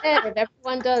like you said, if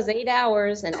everyone does 8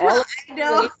 hours and all of I us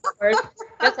know. do 8 hours,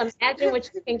 just imagine what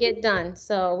you can get done.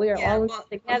 So we are Yeah, all well,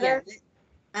 together. yeah,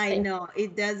 I Thank know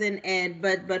it doesn't end,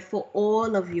 but for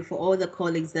all of you, for all the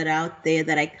colleagues that are out there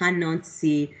that I cannot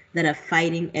see, that are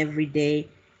fighting every day,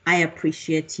 I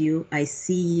appreciate you. I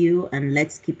see you, and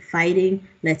let's keep fighting.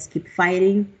 Let's keep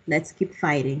fighting. Let's keep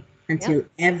fighting until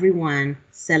everyone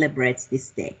celebrates this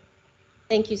day.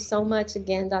 Thank you so much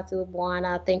again, Dr.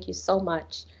 Lubuana. Thank you so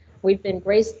much. We've been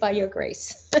graced by your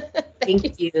grace. Thank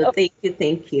you. Thank you. So, Thank you.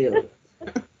 Thank you.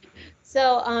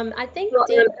 so I think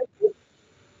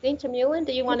Dean Chamulin,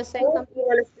 do you want to say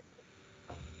something?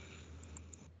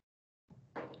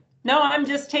 No, I'm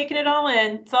just taking it all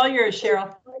in. It's all yours,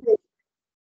 Cheryl.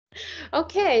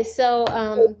 Okay, so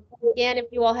again, if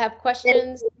you all have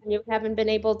questions and you haven't been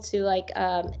able to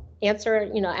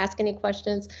answer, ask any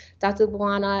questions, Dr.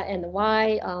 Lubuana and the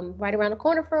Y right around the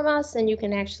corner from us, and you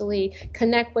can actually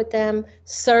connect with them,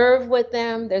 serve with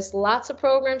them. There's lots of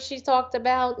programs she talked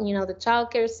about, the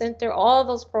Child Care Center, all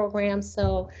those programs.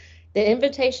 So the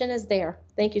invitation is there.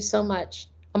 Thank you so much.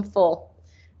 I'm full.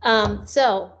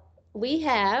 So we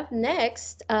have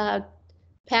next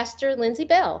Pastor Lindsay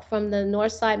Bell from the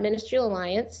Northside Ministerial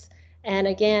Alliance. And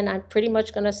again, I'm pretty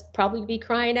much going to probably be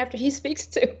crying after he speaks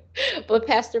too. But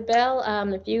Pastor Bell,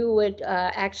 if you would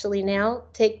actually now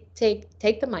take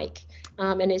the mic,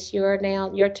 and it's your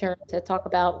turn to talk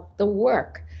about the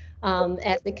work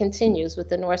as it continues with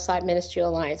the Northside Ministerial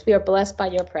Alliance. We are blessed by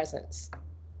your presence.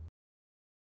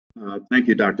 Thank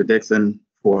you, Dr. Dixon,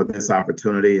 for this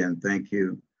opportunity, and thank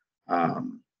you,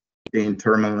 Dean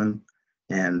Termelin,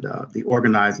 and the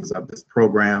organizers of this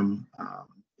program,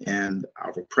 and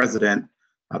our president,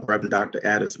 Reverend Dr.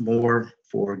 Addis Moore,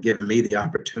 for giving me the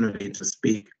opportunity to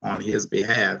speak on his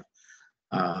behalf.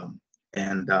 Well,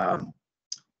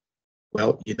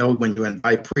 when you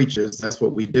invite preachers, that's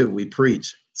what we do, we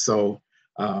preach. So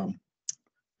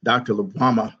Dr.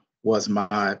 Lubuana was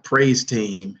my praise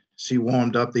team. She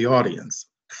warmed up the audience.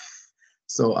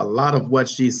 So a lot of what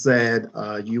she said,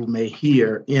 you may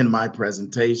hear in my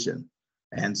presentation.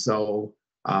 And so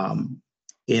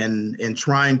in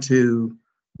trying to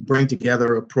bring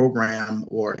together a program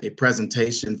or a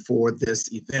presentation for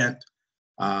this event,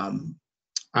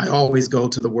 I always go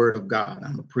to the Word of God.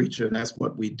 I'm a preacher, and that's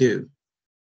what we do.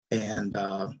 And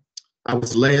I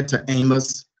was led to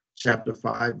Amos chapter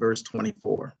 5, verse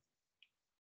 24.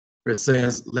 It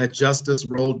says, "Let justice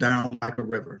roll down like a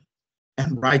river,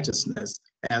 and righteousness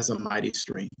as a mighty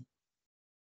stream."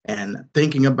 And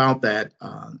thinking about that,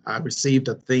 I received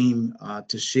a theme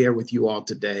to share with you all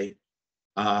today.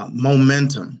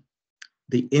 Momentum,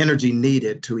 the energy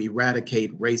needed to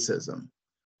eradicate racism.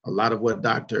 A lot of what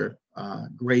Dr.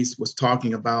 Grace was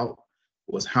talking about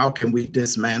was how can we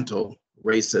dismantle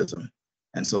racism?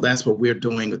 And so that's what we're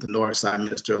doing with the Northside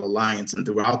Ministerial Alliance. And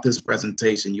throughout this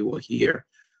presentation, you will hear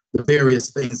the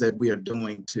various things that we are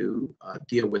doing to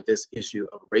deal with this issue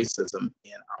of racism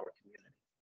in our community.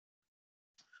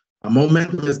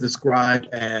 Momentum is described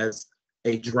as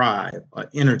a drive, an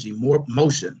energy, more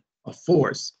motion, a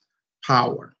force,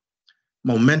 power.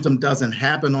 Momentum doesn't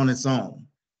happen on its own.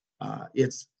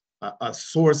 It's a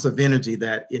source of energy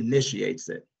that initiates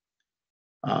it.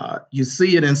 You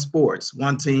see it in sports.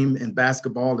 One team in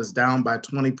basketball is down by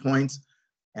 20 points,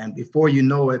 and before you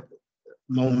know it,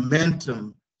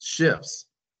 momentum shifts,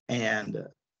 and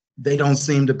they don't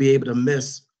seem to be able to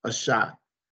miss a shot.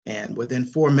 And within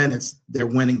 4 minutes, they're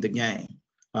winning the game,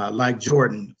 like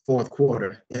Jordan, fourth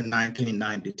quarter in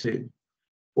 1992,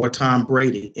 or Tom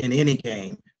Brady in any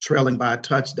game, trailing by a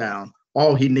touchdown.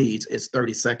 All he needs is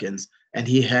 30 seconds, and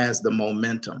he has the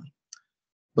momentum.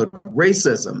 But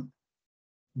racism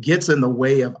gets in the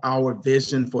way of our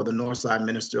vision for the Northside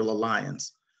Ministerial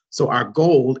Alliance. So our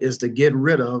goal is to get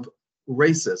rid of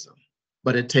racism,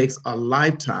 but it takes a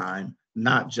lifetime,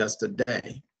 not just a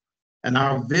day. And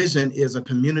our vision is a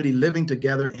community living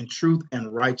together in truth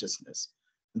and righteousness.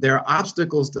 There are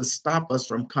obstacles to stop us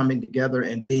from coming together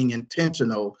and being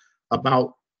intentional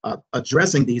about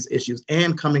addressing these issues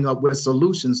and coming up with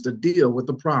solutions to deal with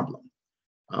the problem.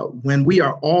 When we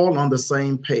are all on the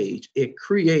same page, it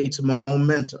creates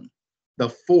momentum, the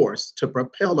force to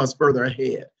propel us further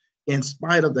ahead, in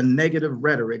spite of the negative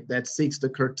rhetoric that seeks to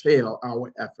curtail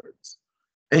our efforts.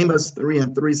 Amos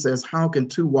 3:3 says, "How can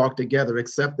two walk together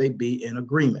except they be in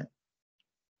agreement?"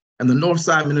 And the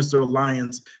Northside Ministerial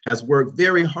Alliance has worked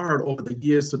very hard over the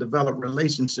years to develop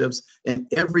relationships in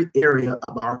every area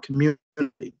of our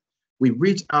community. We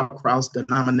reach out across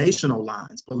denominational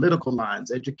lines, political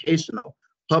lines, educational,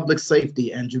 public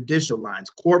safety and judicial lines,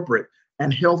 corporate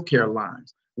and healthcare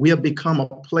lines. We have become a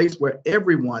place where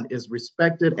everyone is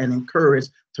respected and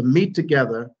encouraged to meet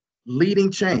together, leading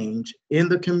change in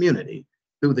the community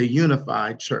through the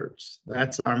unified church.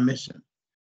 That's our mission.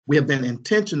 We have been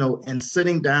intentional in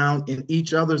sitting down in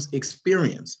each other's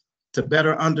experience to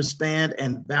better understand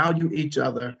and value each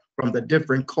other from the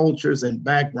different cultures and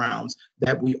backgrounds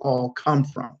that we all come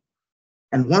from.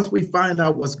 And once we find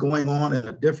out what's going on in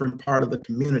a different part of the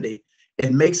community,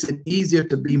 it makes it easier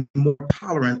to be more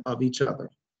tolerant of each other.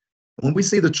 When we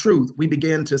see the truth, we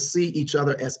begin to see each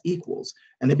other as equals,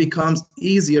 and it becomes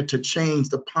easier to change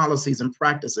the policies and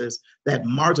practices that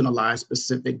marginalize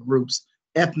specific groups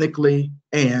ethnically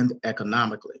and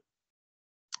economically.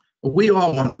 But we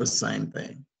all want the same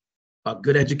thing: a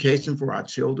good education for our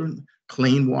children,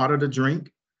 clean water to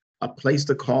drink, a place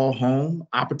to call home,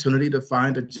 opportunity to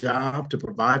find a job to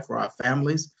provide for our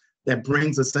families that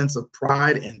brings a sense of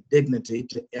pride and dignity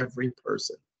to every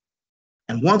person.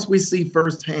 And once we see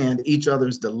firsthand each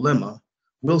other's dilemma,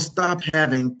 we'll stop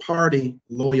having party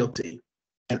loyalty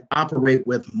and operate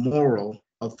with moral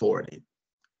authority.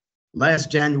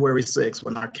 Last January 6th,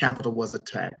 when our Capitol was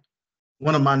attacked,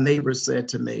 one of my neighbors said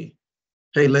to me,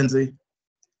 "Hey, Lindsay,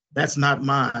 that's not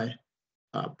my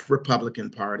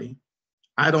Republican Party.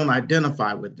 I don't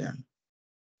identify with them."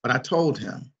 But I told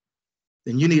him,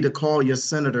 "Then you need to call your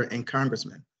senator and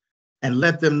congressman and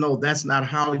let them know that's not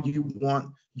how you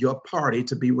want your party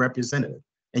to be represented,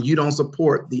 and you don't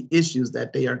support the issues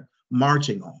that they are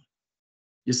marching on."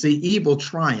 You see, evil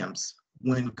triumphs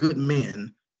when good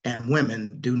men and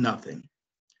women do nothing.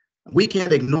 We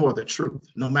can't ignore the truth,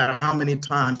 no matter how many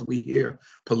times we hear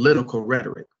political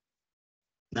rhetoric.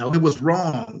 Now, it was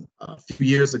wrong a few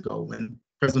years ago when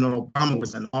President Obama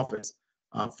was in office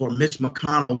for Mitch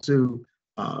McConnell to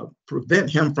prevent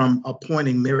him from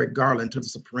appointing Merrick Garland to the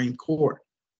Supreme Court.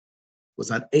 It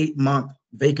was an 8-month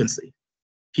vacancy.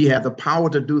 He had the power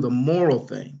to do the moral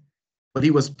thing, but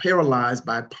he was paralyzed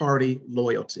by party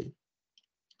loyalty.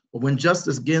 But when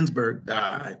Justice Ginsburg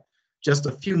died just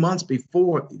a few months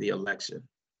before the election,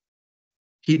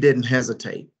 he didn't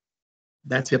hesitate.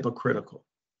 That's hypocritical.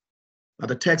 Now,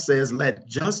 the text says, "Let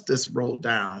justice roll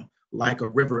down like a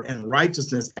river and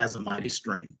righteousness as a mighty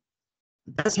stream."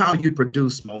 That's how you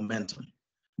produce momentum.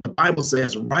 The Bible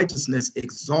says righteousness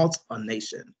exalts a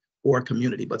nation or a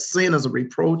community, but sin is a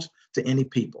reproach to any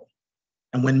people.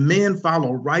 And when men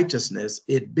follow righteousness,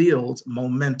 it builds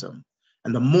momentum.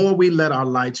 And the more we let our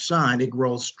light shine, it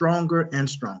grows stronger and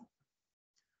stronger.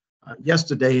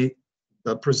 Yesterday,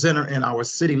 the presenter in our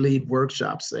City Lead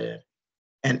workshop said,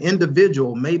 "An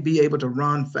individual may be able to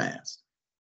run fast,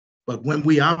 but when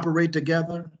we operate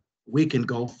together, we can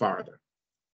go farther."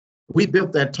 We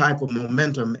built that type of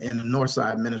momentum in the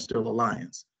Northside Ministerial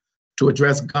Alliance. To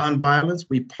address gun violence,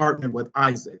 we partnered with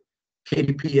Isaac,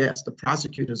 KDPS, the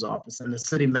prosecutor's office, and the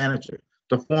city manager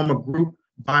to form a group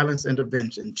violence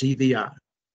intervention, GVI.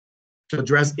 To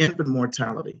address infant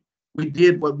mortality, we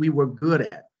did what we were good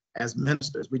at as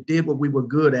ministers. We did what we were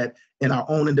good at in our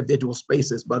own individual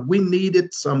spaces, but we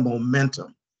needed some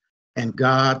momentum. And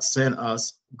God sent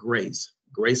us Grace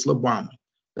LaBama,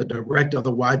 the director of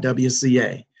the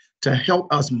YWCA, to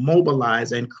help us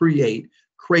mobilize and create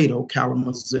Cradle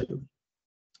Kalamazoo.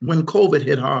 When COVID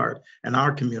hit hard in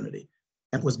our community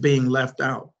and was being left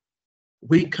out,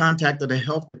 we contacted the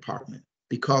health department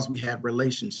because we had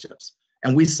relationships,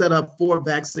 and we set up 4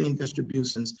 vaccine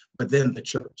distributions within the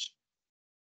church.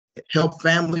 It helped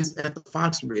families at the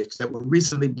Fox Ridge that were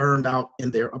recently burned out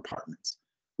in their apartments.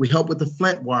 We helped with the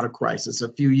Flint water crisis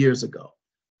a few years ago.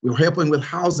 We were helping with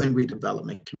housing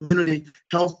redevelopment, community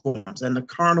health forums, and the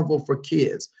carnival for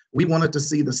kids. We wanted to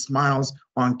see the smiles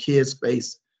on kids'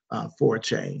 face for a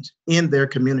change in their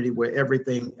community where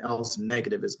everything else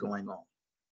negative is going on.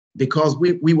 Because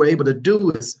we were able to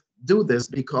do this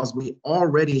because we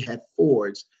already had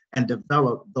forged and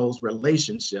developed those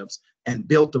relationships and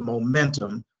built the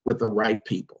momentum with the right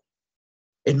people.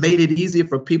 It made it easier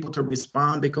for people to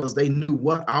respond because they knew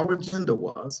what our agenda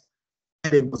was,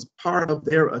 and it was part of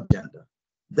their agenda.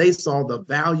 They saw the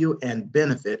value and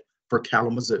benefit for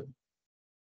Kalamazoo.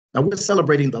 Now we're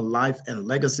celebrating the life and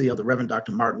legacy of the Reverend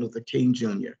Dr. Martin Luther King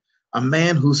Jr., a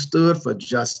man who stood for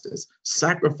justice,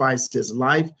 sacrificed his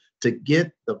life to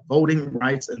get the voting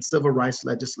rights and civil rights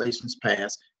legislations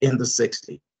passed in the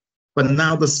 60s. But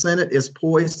now the Senate is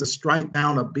poised to strike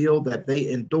down a bill that they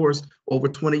endorsed over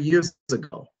 20 years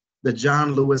ago, the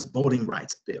John Lewis Voting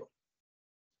Rights Bill.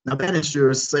 Now that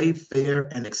ensures safe, fair,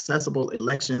 and accessible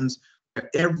elections where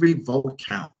every vote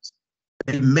counts.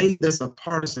 They made this a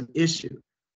partisan issue,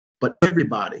 but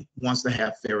everybody wants to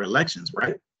have fair elections,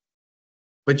 right?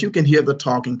 But you can hear the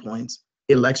talking points: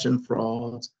 election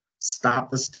frauds,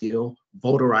 stop the steal,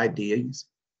 voter IDs,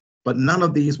 but none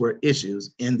of these were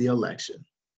issues in the election.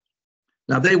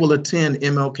 Now they will attend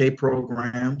MLK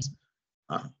programs,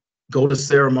 go to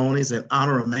ceremonies, and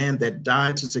honor a man that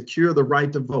died to secure the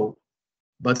right to vote,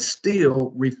 but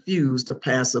still refused to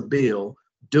pass a bill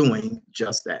doing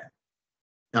just that.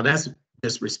 Now that's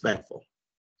disrespectful.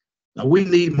 Now we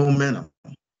need momentum,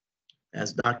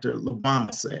 as Dr.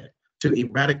 Obama said, to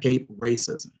eradicate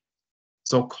racism.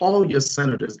 So call your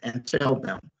senators and tell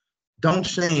them, don't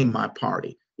shame my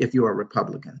party if you're a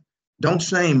Republican. Don't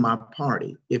shame my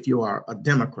party if you are a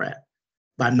Democrat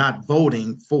by not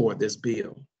voting for this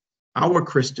bill. Our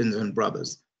Christians and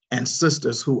brothers and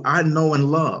sisters who I know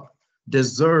and love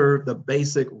deserve the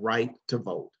basic right to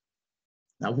vote.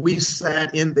 Now, we've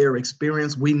sat in their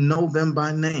experience. We know them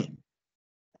by name,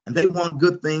 and they want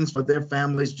good things for their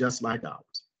families just like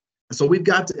ours. And so we've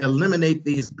got to eliminate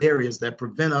these barriers that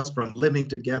prevent us from living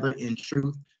together in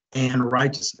truth and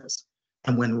righteousness.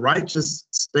 And when righteousness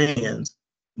stands,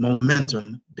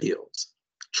 momentum builds,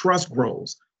 trust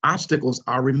grows, obstacles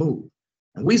are removed.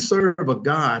 And we serve a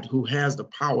God who has the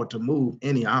power to move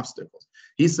any obstacles.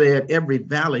 He said, every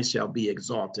valley shall be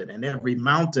exalted and every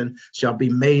mountain shall be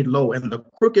made low, and the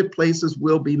crooked places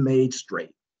will be made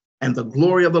straight, and the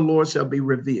glory of the Lord shall be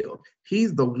revealed.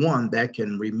 He's the one that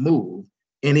can remove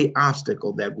any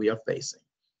obstacle that we are facing.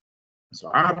 So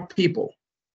our people,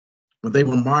 when they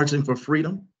were marching for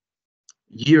freedom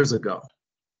years ago,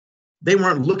 they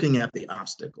weren't looking at the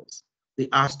obstacles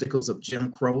of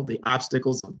Jim Crow, the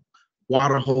obstacles of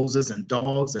water hoses and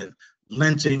dogs and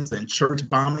lynchings and church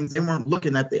bombings. They weren't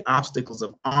looking at the obstacles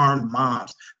of armed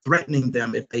mobs threatening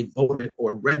them if they voted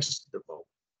or registered to vote.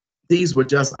 These were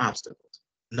just obstacles.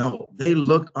 No, they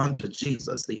looked unto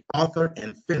Jesus, the author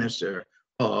and finisher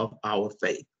of our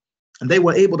faith. And they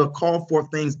were able to call forth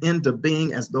things into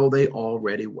being as though they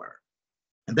already were.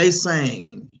 And they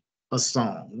sang a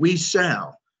song, "We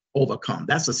shall overcome."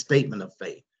 That's a statement of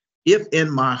faith. If in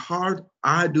my heart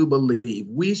I do believe,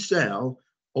 we shall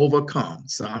overcome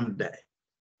someday.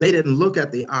 They didn't look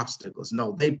at the obstacles.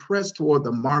 No, they pressed toward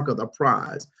the mark of the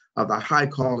prize of the high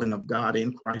calling of God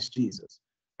in Christ Jesus.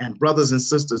 And brothers and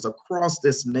sisters across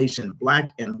this nation,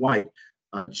 Black and white,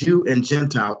 Jew and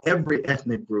Gentile, every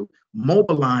ethnic group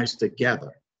mobilized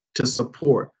together to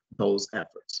support those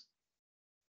efforts.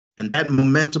 And that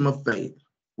momentum of faith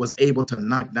was able to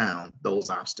knock down those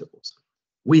obstacles.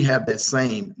 We have that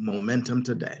same momentum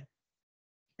today.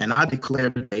 And I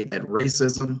declare today that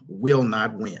racism will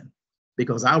not win,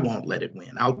 because I won't let it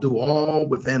win. I'll do all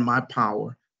within my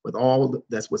power, with all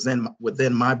that's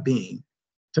within my being,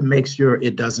 to make sure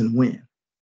it doesn't win.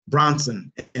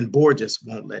 Bronson and Borges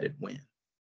won't let it win.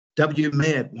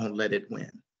 WMed won't let it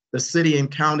win. The city and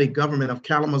county government of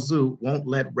Kalamazoo won't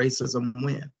let racism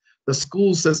win. The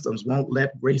school systems won't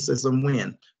let racism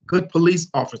win. Good police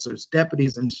officers,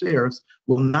 deputies, and sheriffs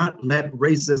will not let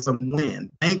racism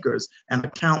win. Bankers and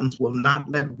accountants will not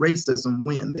let racism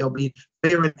win. They'll be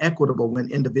fair and equitable when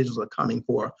individuals are coming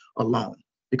for a loan,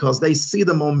 because they see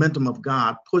the momentum of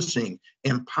God pushing,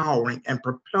 empowering, and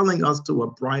propelling us to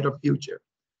a brighter future.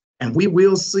 And we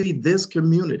will see this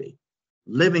community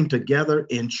living together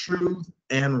in truth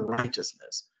and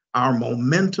righteousness. Our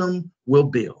momentum will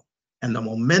build, and the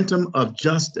momentum of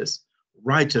justice,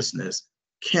 righteousness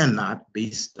cannot be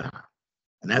stopped.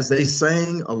 And as they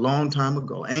sang a long time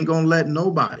ago, I ain't gonna let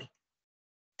nobody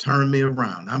turn me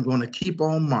around. I'm gonna keep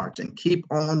on marching, keep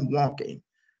on walking,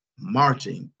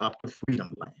 marching up to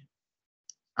freedom land.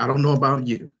 I don't know about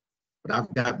you, but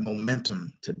I've got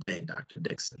momentum today, Dr.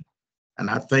 Dixon. And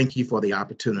I thank you for the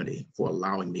opportunity for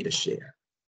allowing me to share.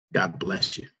 God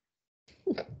bless you.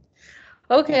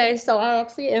 Okay, so I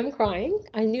actually am crying.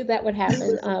 I knew that would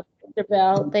happen. Mr.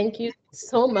 Bell, thank you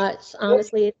so much.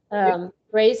 Honestly,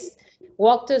 Grace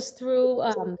walked us through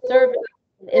service,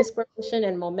 and inspiration,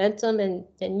 and momentum,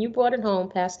 and you brought it home,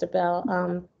 Pastor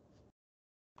Bell.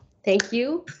 Thank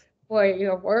you for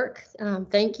your work.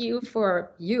 Thank you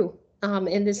for you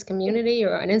in this community.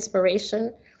 You're an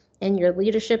inspiration. and your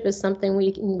leadership is something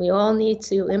we all need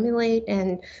to emulate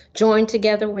and join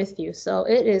together with you. So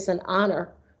it is an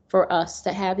honor for us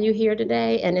to have you here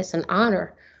today, and it's an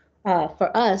honor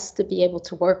for us to be able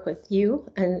to work with you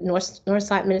and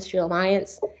Northside Ministerial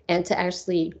Alliance and to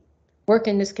actually work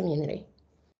in this community.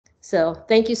 So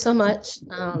thank you so much.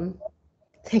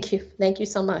 Thank you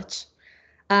so much.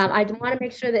 I want to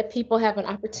make sure that people have an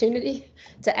opportunity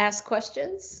to ask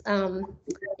questions.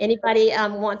 Anybody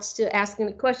wants to ask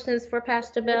any questions for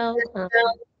Pastor Bell?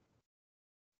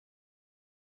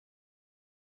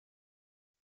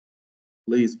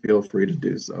 Please feel free to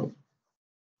do so.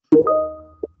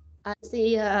 I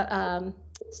see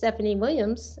Stephanie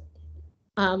Williams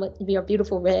with your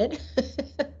beautiful red.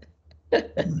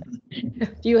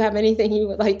 Do you have anything you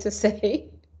would like to say?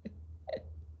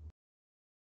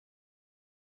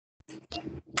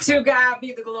 To God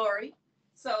be the glory.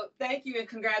 So thank you and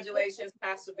congratulations,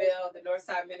 Pastor Bell, the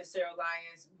Northside Ministerial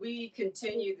Alliance. We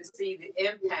continue to see the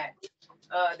impact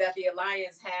that the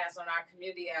Alliance has on our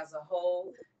community as a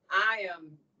whole. I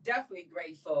am definitely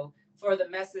grateful for the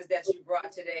message that you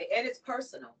brought today. And it's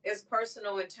personal. It's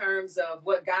personal in terms of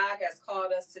what God has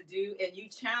called us to do and you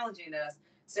challenging us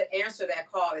to answer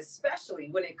that call, especially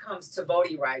when it comes to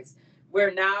voting rights,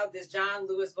 where now this John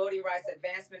Lewis Voting Rights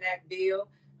Advancement Act bill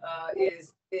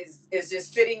is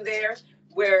just sitting there,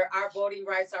 where our voting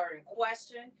rights are in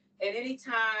question. And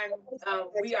anytime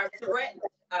we are threatened,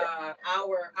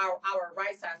 our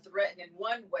rights are threatened in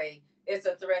one way, it's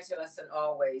a threat to us in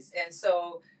all ways. And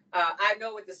so I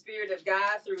know with the Spirit of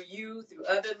God, through you, through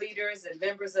other leaders and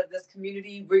members of this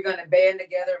community, we're going to band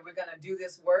together and we're going to do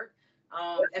this work.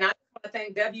 And I want to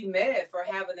thank WMed for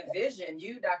having a vision,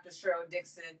 you, Dr. Cheryl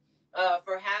Dixon,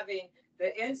 for having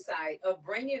the insight of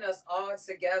bringing us all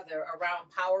together around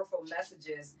powerful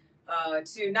messages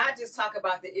to not just talk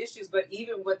about the issues, but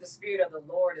even what the Spirit of the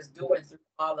Lord is doing through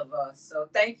all of us. So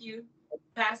thank you,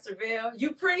 Pastor Bell.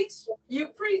 You preached, you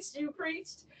preached, you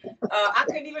preached. I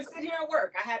couldn't even sit here and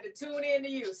work. I had to tune in to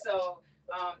you. So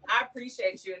I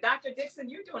appreciate you. And Dr. Dixon,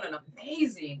 you're doing an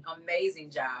amazing, amazing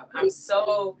job. I'm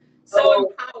so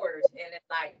empowered and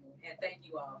enlightened. And thank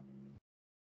you all.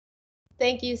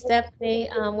 Thank you, Stephanie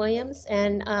Williams,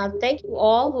 and thank you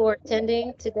all who are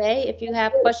attending today. If you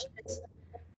have questions,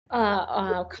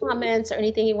 comments, or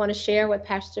anything you want to share with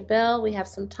Pastor Bell, we have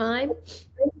some time.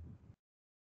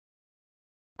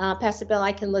 Pastor Bell,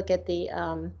 I can look at the,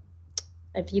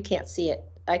 if you can't see it,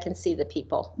 I can see the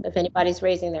people. If anybody's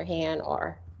raising their hand,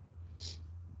 or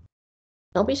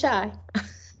don't be shy.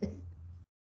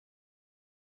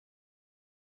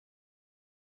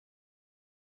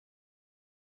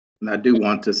 And I do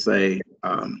want to say,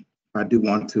 I do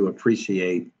want to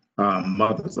appreciate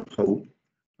Mothers of Hope.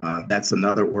 That's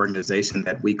another organization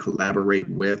that we collaborate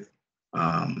with.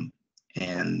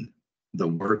 And the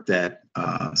work that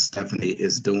Stephanie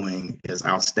is doing is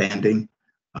outstanding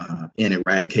in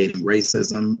eradicating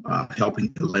racism,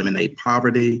 helping to eliminate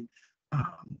poverty.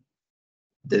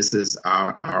 This is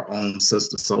our own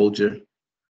sister soldier,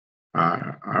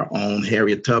 our own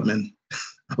Harriet Tubman.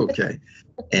 Okay.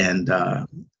 And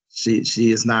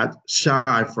she is not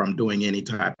shy from doing any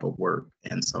type of work.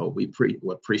 And so we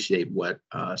appreciate what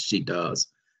she does.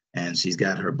 And she's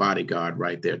got her bodyguard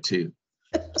right there too.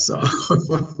 So,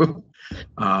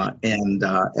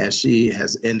 as she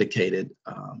has indicated,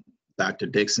 Dr.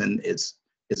 Dixon, it's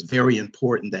very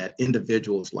important that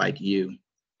individuals like you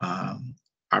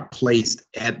are placed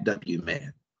at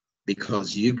WMed,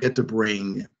 because you get to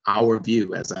bring our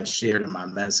view, as I shared in my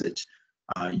message.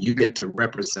 You get to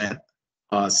represent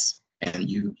us, and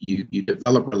you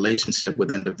develop relationship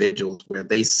with individuals where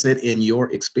they sit in your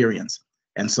experience.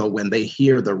 And so when they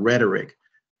hear the rhetoric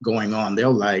going on, they're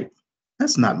like,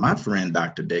 that's not my friend,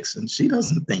 Dr. Dixon. She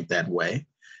doesn't think that way.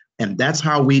 And that's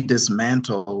how we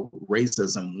dismantle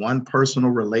racism, one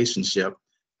personal relationship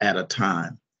at a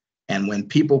time. And when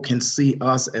people can see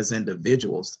us as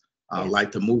individuals,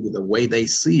 like the movie, the way they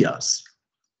see us,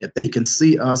 if they can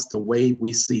see us the way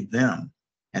we see them,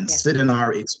 and sit in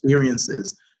our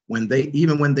experiences,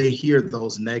 even when they hear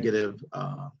those negative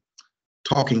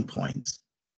talking points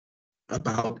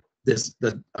about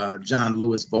the John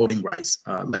Lewis voting rights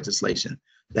legislation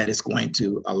that is going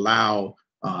to allow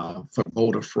for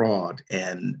voter fraud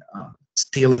and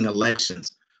stealing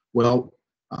elections. Well,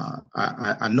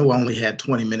 I know I only had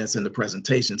 20 minutes in the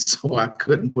presentation, so I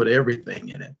couldn't put everything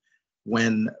in it.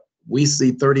 When we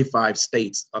see 35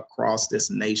 states across this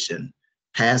nation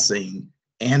passing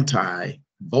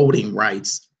anti-voting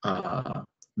rights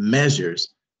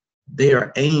measures, they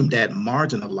are aimed at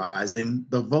marginalizing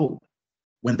the vote.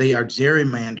 When they are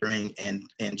gerrymandering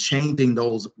and changing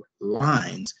those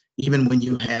lines, even when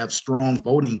you have strong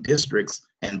voting districts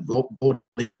and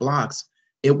voting blocks,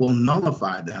 it will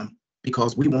nullify them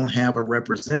because we won't have a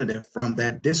representative from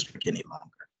that district any longer.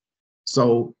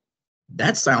 So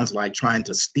that sounds like trying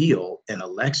to steal an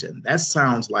election. That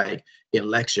sounds like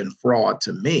election fraud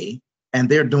to me, and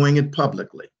they're doing it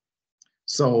publicly.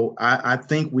 So I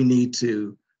think we need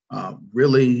to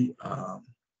really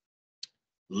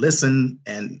listen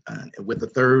and with the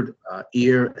third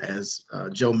ear, as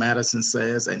Joe Madison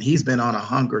says, and he's been on a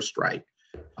hunger strike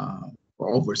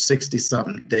for over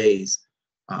 67 days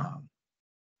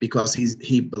because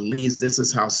he believes this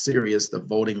is how serious the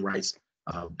voting rights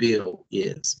bill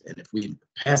is. And if we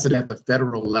pass it at the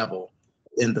federal level,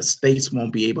 then the states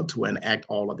won't be able to enact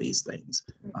all of these things.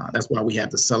 That's why we have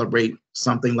to celebrate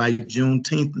something like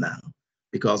Juneteenth now,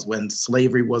 because when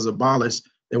slavery was abolished,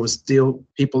 there were still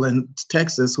people in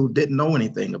Texas who didn't know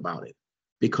anything about it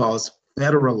because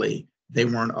federally they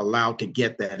weren't allowed to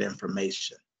get that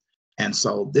information. And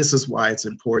so this is why it's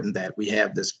important that we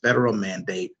have this federal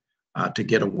mandate to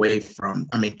get away from,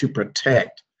 to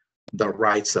protect the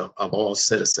rights of all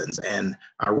citizens. And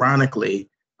ironically,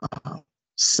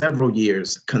 several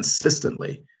years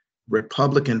consistently,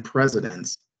 Republican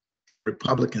presidents,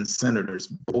 Republican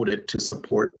senators voted to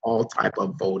support all type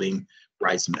of voting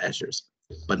rights measures.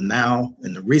 But now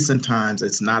in the recent times,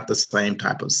 it's not the same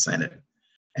type of Senate.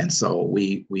 And so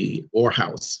or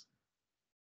House.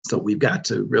 So we've got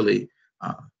to really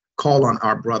call on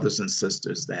our brothers and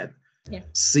sisters that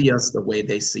see us the way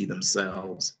they see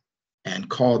themselves and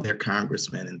call their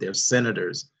congressmen and their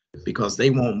senators, because they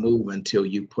won't move until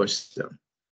you push them.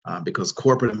 Because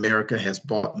corporate America has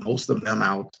bought most of them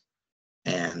out,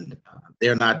 and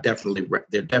they're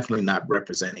definitely not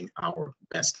representing our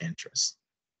best interests.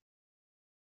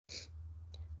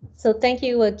 So thank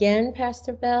you again,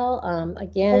 Pastor Bell.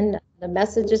 Again, the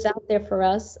message is out there for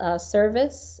us,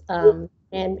 service,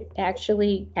 and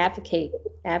actually advocacy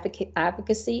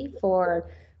for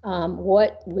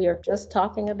what we are just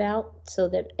talking about, so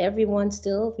that everyone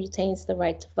still retains the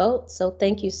right to vote. So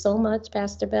thank you so much,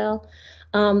 Pastor Bell.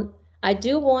 I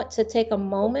do want to take a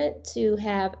moment to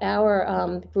have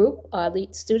our group,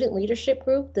 student leadership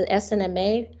group, the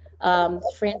SNMA,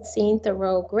 Francine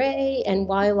Thoreau Gray and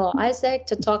Wylaw Isaac,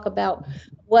 to talk about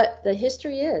what the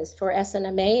history is for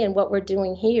SNMA and what we're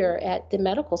doing here at the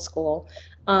medical school.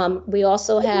 We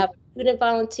also have student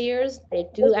volunteers. They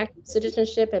do active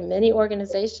citizenship in many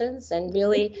organizations, and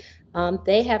really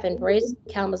they have embraced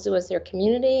Kalamazoo as their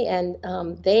community, and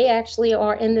they actually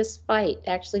are in this fight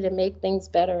actually to make things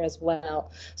better as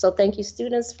well. So thank you,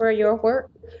 students, for your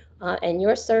work and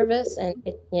your service and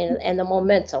the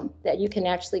momentum that you can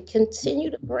actually continue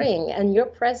to bring and your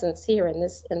presence here in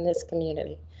this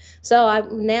community. So I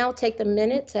now take the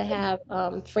minute to have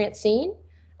Francine,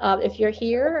 if you're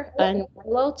here, and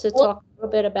Willow, to talk a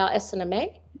little bit about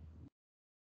SNMA.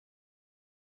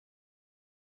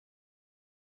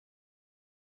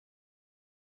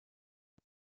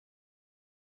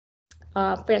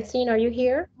 Francine, are you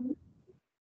here?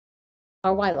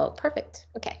 Or Willow? Perfect.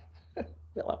 Okay.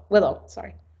 Willow,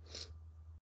 sorry.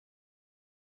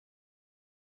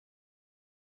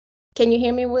 Can you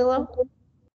hear me, Willow?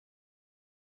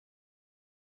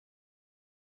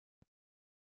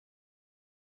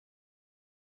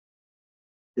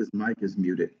 His mic is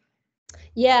muted.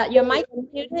 Yeah, your mic is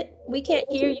muted. We can't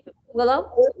hear you, Willow.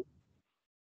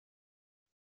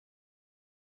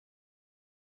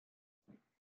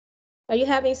 Are you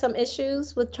having some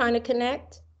issues with trying to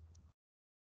connect?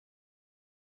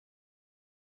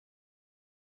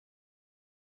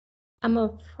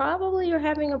 Probably you're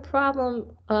having a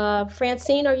problem.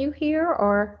 Francine, are you here,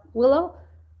 or Willow?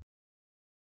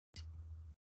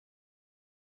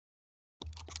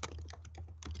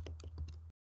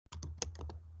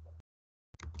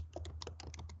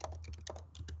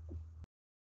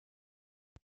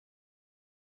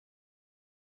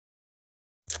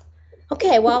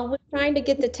 Okay, while we're trying to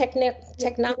get the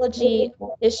technology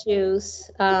issues,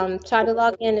 try to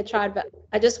log in and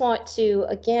I just want to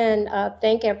again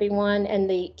thank everyone, and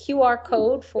the QR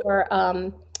code for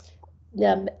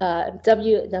the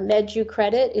MedU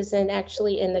credit is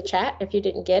actually in the chat if you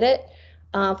didn't get it.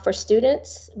 For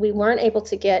students, we weren't able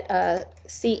to get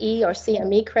CE or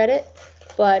CME credit,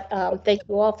 but thank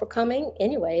you all for coming.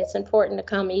 Anyway, it's important to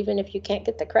come even if you can't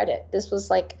get the credit. This was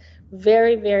like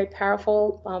very, very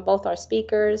powerful, both our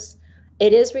speakers.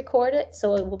 It is recorded,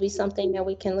 so it will be something that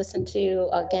we can listen to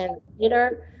again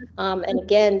later. And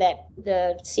again, that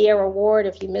the Sierra Ward,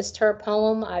 if you missed her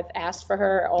poem, I've asked for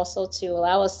her also to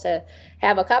allow us to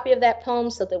have a copy of that poem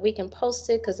so that we can post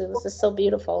it, because it was just so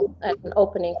beautiful as an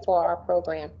opening for our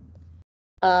program.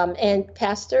 And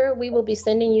Pastor, we will be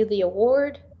sending you the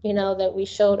award, that we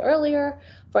showed earlier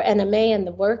for NMA and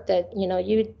the work that,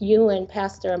 you and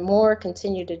Pastor Moore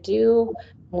continue to do,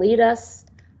 lead us.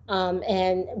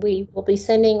 And we will be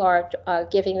sending or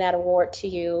giving that award to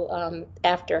you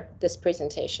after this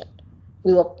presentation.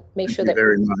 We will make Thank sure you that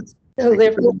very much. Thank you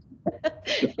very much.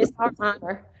 it's our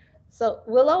honor. So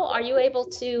Willow, are you able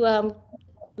to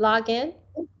log in?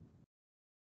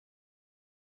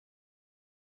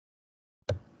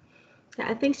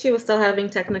 I think she was still having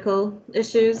technical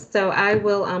issues, so I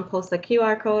will post a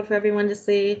QR code for everyone to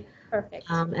see, Perfect.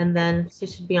 and then she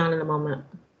should be on in a moment.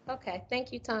 Okay,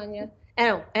 thank you, Tanya.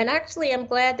 Oh, and actually, I'm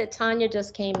glad that Tanya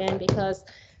just came in because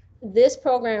this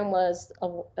program was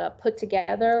put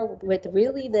together with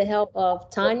really the help of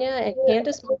Tanya and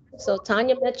Candace. So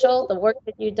Tanya Mitchell, the work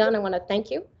that you've done, I want to thank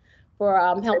you for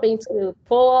helping to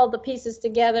pull all the pieces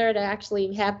together to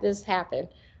actually have this happen.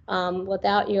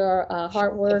 Without your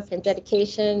hard work and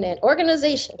dedication and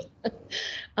organization.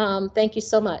 Thank you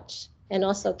so much. And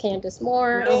also Candace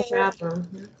Moore. No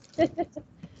problem.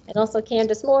 And also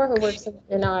Candace Moore, who works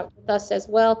with us as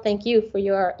well. Thank you for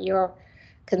your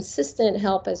consistent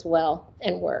help as well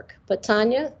and work. But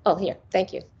Tanya, oh, here,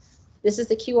 thank you. This is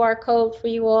the QR code for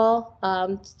you all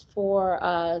for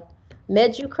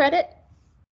MedU credit.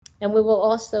 And we will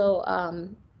also,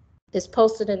 is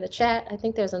posted in the chat. I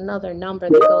think there's another number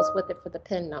that goes with it for the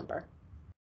PIN number.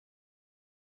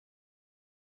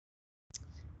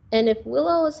 And if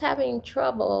Willow is having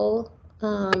trouble,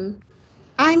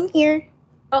 I'm here.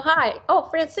 Oh, hi. Oh,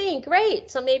 Francine,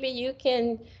 great. So maybe you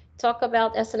can talk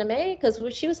about SNMA because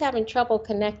she was having trouble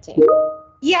connecting.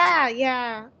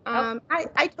 Yeah.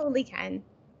 I totally can.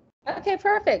 Okay,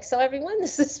 perfect. So everyone,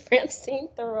 this is Francine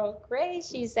Thoreau-Gray.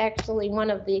 She's actually one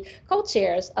of the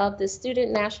co-chairs of the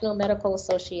Student National Medical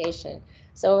Association.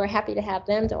 So we're happy to have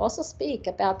them to also speak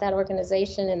about that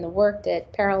organization and the work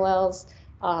that parallels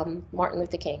Martin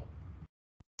Luther King.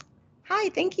 Hi,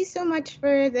 thank you so much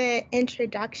for the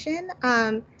introduction.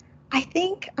 I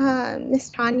think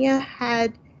Ms. Tanya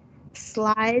had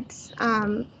slides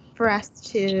for us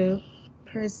to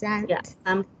present. Yes,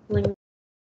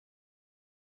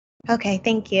 Okay,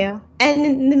 thank you. And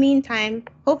in the meantime,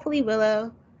 hopefully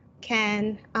Willow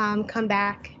can come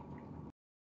back.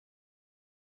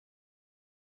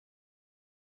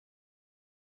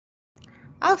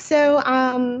 Also,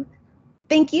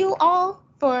 thank you all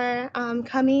for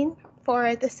coming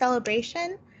for the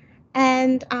celebration.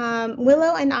 And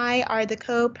Willow and I are the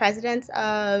co-presidents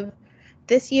of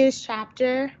this year's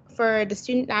chapter for the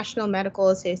Student National Medical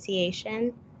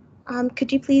Association.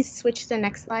 Could you please switch to the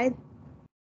next slide?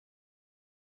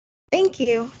 Thank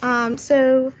you.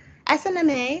 So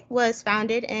SNMA was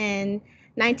founded in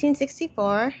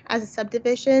 1964 as a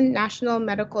subdivision National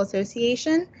Medical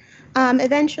Association,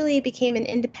 eventually became an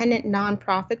independent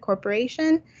nonprofit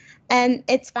corporation, and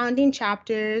its founding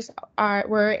chapters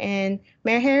were in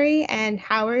Meharry and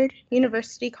Howard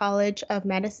University College of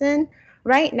Medicine.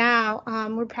 Right now,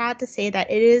 we're proud to say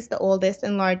that it is the oldest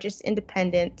and largest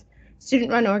independent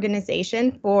student-run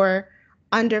organization for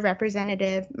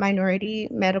underrepresented minority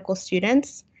medical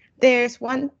students. There's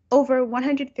over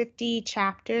 150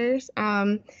 chapters,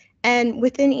 and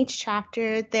within each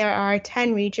chapter, there are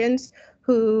 10 regions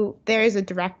who there is a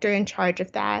director in charge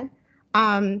of that.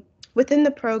 Within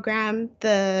the program,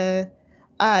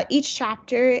 each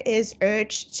chapter is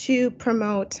urged to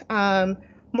promote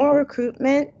more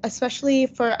recruitment, especially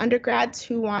for undergrads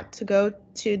who want to go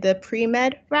to the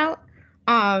pre-med route,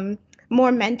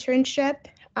 more mentorship,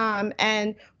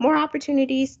 and more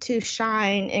opportunities to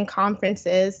shine in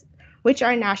conferences, which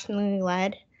are nationally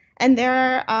led. And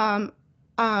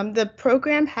the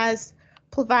program has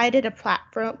provided a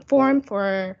platform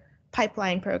for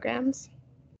pipeline programs.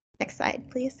 Next slide,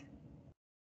 please.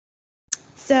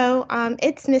 So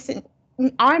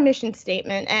our mission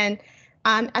statement and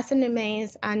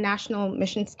SNMA's national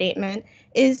mission statement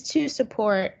is to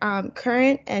support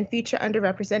current and future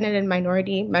underrepresented and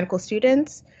minority medical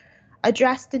students,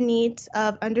 address the needs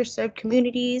of underserved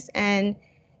communities, and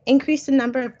increase the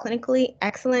number of clinically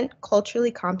excellent,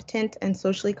 culturally competent, and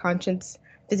socially conscious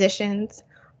physicians.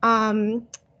 We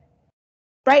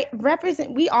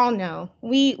all know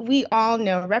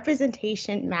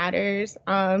representation matters.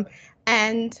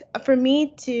 And for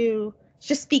me to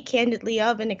just speak candidly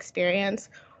of an experience,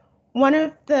 one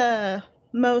of the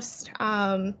most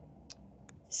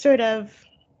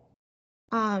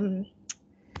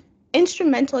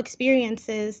instrumental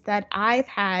experiences that I've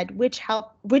had,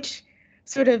 which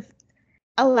sort of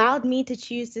allowed me to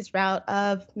choose this route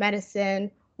of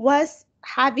medicine, was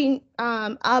having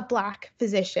a Black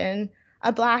physician,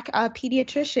 a Black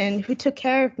pediatrician who took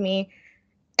care of me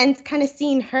and kind of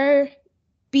seeing her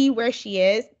be where she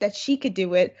is, that she could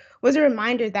do it, was a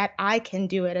reminder that I can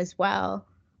do it as well.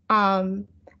 And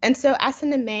so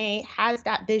SNMA has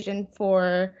that vision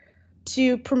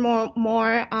to promote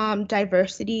more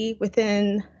diversity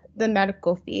within the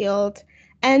medical field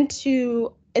and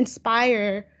to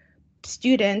inspire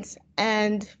students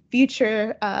and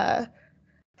future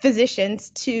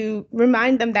physicians, to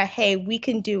remind them that, hey, we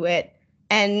can do it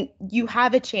and you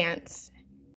have a chance.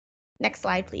 Next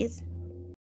slide, please.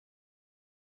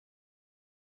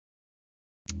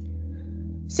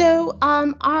 So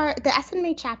the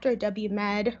SNMA chapter at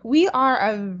WMed, we are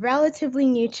a relatively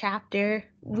new chapter.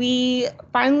 We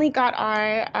finally got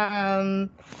our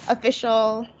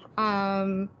official,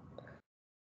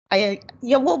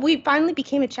 we finally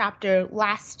became a chapter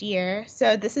last year.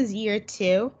 So this is year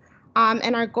 2.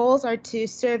 And our goals are to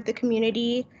serve the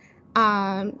community,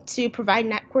 to provide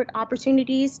network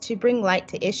opportunities, to bring light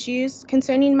to issues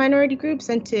concerning minority groups,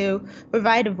 and to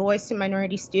provide a voice to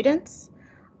minority students.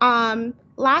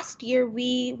 Last year,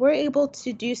 we were able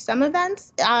to do some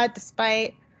events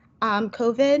despite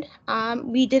COVID.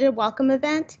 We did a welcome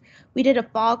event. We did a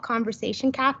fall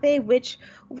conversation cafe, which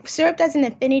served as an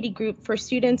affinity group for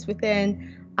students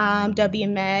within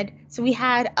WMed. So we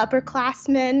had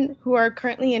upperclassmen who are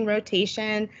currently in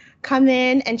rotation come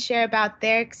in and share about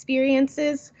their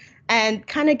experiences and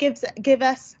kind of give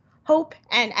us hope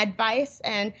and advice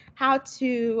and how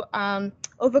to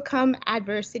overcome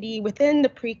adversity within the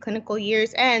preclinical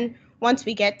years and once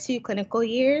we get to clinical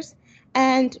years.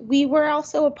 And we were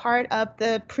also a part of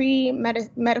the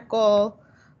pre-medical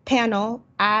panel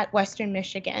at Western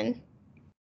Michigan.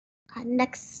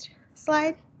 Next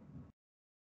slide.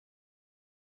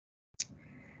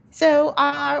 So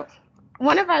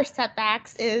one of our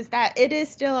setbacks is that it is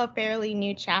still a fairly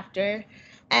new chapter.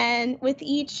 And with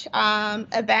each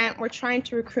event, we're trying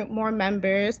to recruit more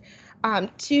members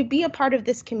to be a part of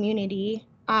this community.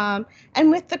 And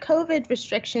with the COVID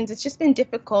restrictions, it's just been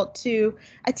difficult to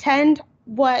attend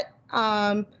what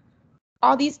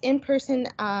all these in-person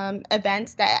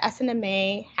events that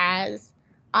SNMA has,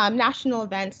 national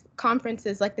events,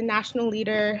 conferences like the National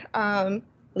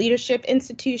Leadership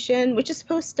Institution, which is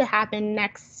supposed to happen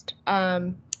next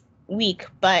week,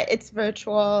 but it's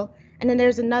virtual. And then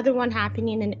there's another one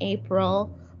happening in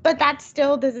April, but that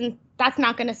still that's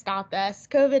not going to stop us.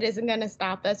 COVID isn't going to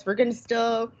stop us. We're going to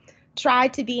still try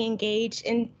to be engaged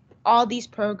in all these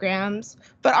programs,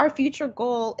 but our future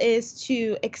goal is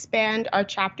to expand our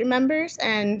chapter members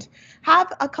and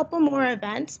have a couple more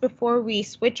events before we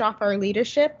switch off our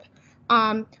leadership.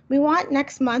 We want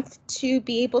next month to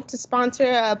be able to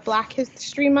sponsor a Black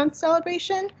History Month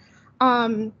celebration.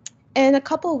 In a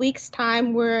couple weeks'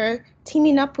 time, we're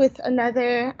teaming up with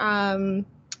another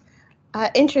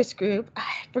interest group.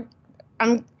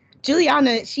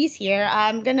 Juliana, she's here.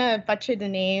 I'm gonna butcher the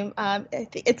name.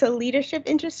 It's a leadership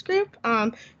interest group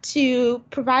to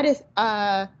provide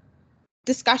a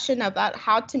discussion about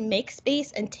how to make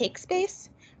space and take space.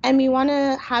 And we want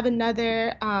to have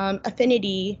another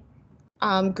affinity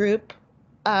group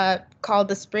called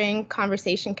the Spring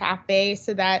Conversation Cafe,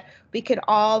 so that we could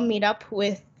all meet up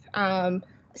with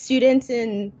students,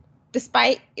 and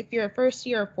despite if you're a first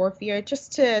year or fourth year,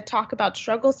 just to talk about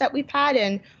struggles that we've had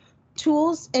and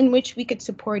tools in which we could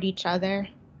support each other.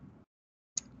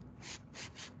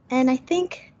 And I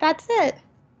think that's it.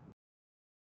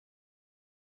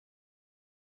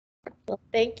 Well,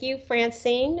 thank you,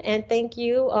 Francine, and thank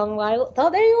you, Willow. Oh,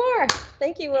 there you are.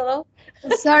 Thank you, Willow.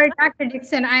 Sorry, Dr.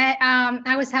 Dixon.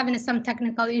 I was having some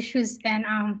technical issues, and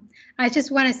I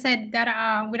just want to say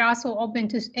that we're also open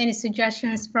to any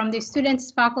suggestions from the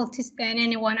students, faculties, and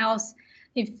anyone else.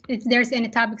 If there's any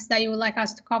topics that you would like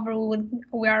us to cover,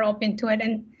 we are open to it.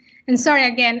 And sorry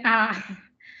again,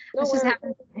 just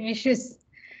having issues.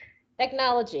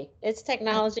 Technology. It's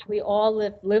technology. We all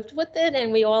lived with it,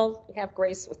 and we all have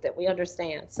grace with it. We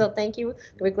understand. So thank you.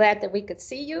 We're glad that we could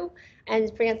see you.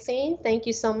 And Francine, thank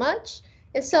you so much.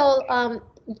 And so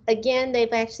again,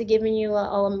 they've actually given you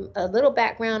a little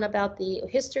background about the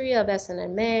history of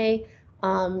SNMA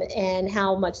and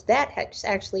how much that has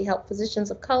actually helped physicians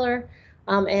of color.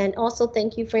 And also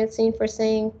thank you, Francine, for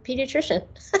saying pediatrician.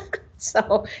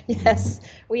 So yes,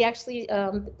 we actually,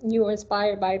 you were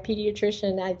inspired by a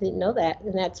pediatrician. I didn't know that,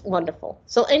 and that's wonderful.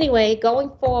 So anyway, going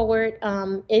forward,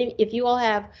 if you all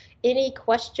have any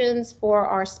questions for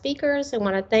our speakers, I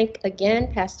want to thank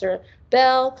again Pastor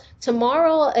Bell.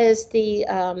 Tomorrow is the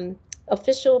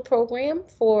official program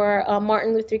for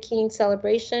Martin Luther King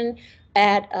celebration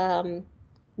at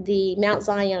the Mount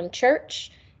Zion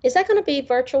Church. Is that going to be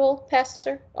virtual,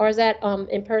 Pastor, or is that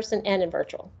in person and in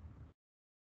virtual?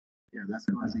 Yeah, that's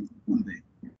going to be one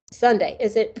day. Sunday.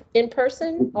 Is it in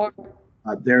person or?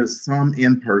 There's some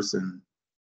in person,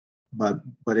 but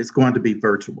it's going to be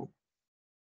virtual.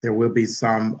 There will be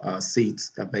some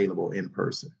seats available in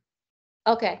person.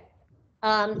 Okay.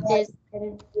 And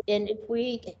if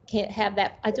we can't have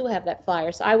that, I do have that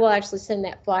flyer, so I will actually send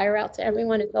that flyer out to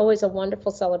everyone. It's always a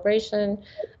wonderful celebration,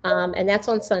 and that's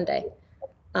on Sunday.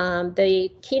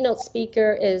 The keynote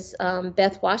speaker is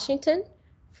Beth Washington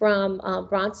from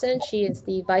Bronson. She is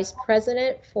the vice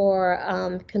president for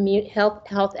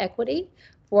health equity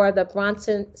for the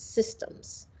Bronson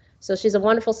systems. So she's a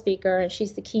wonderful speaker, and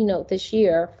she's the keynote this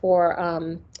year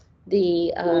for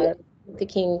the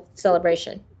King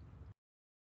celebration.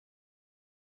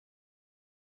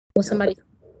 Will somebody?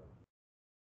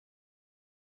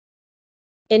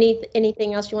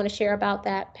 Anything else you want to share about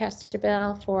that, Pastor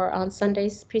Bell, for on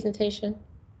Sunday's presentation?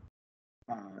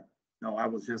 No, I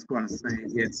was just going to say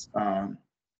it's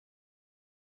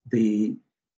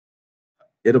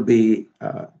it'll be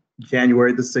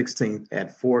January the 16th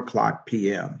at 4:00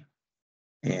 p.m.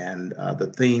 And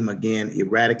the theme again,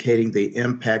 eradicating the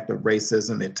impact of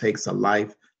racism. It takes a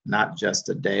life, not just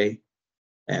a day.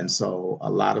 And so a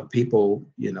lot of people,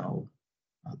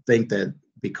 think that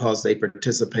because they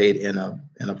participate in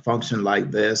a function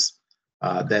like this,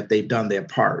 that they've done their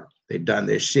part, they've done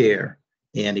their share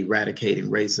in eradicating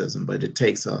racism, but it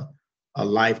takes a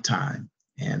lifetime.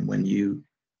 And when the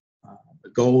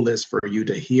goal is for you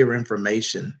to hear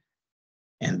information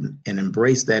and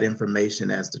embrace that information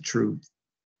as the truth,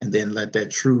 and then let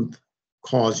that truth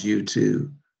cause you to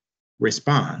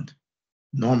respond.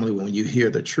 Normally, when you hear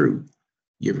the truth,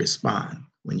 you respond.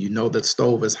 When you know that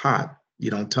stove is hot, you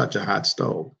don't touch a hot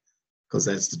stove because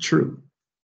that's the truth.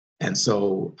 And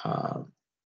so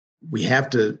we have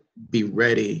to be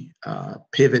ready.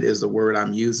 Pivot is the word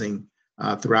I'm using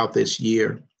throughout this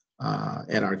year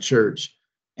at our church.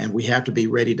 And we have to be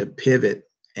ready to pivot.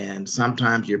 And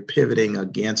sometimes you're pivoting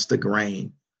against the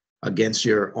grain, against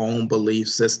your own belief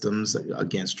systems,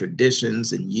 against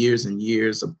traditions and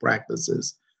years of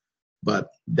practices.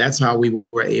 But that's how we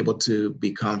were able to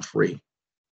become free.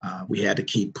 We had to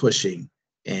keep pushing,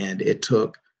 and it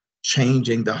took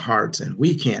changing the hearts, and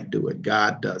we can't do it.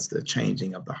 God does the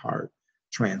changing of the heart,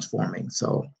 transforming.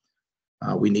 So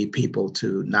we need people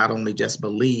to not only just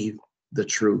believe the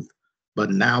truth, but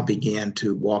now begin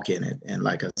to walk in it. And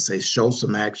like I say, show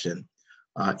some action.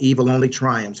 Evil only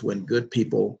triumphs when good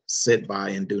people sit by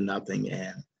and do nothing.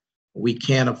 And we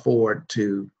can't afford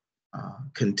to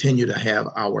continue to have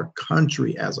our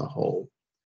country as a whole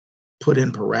put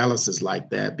in paralysis like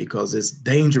that, because it's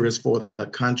dangerous for the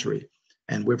country.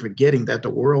 And we're forgetting that the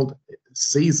world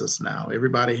sees us now.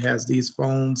 Everybody has these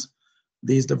phones,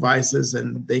 these devices,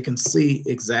 and they can see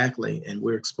exactly. And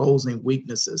we're exposing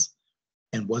weaknesses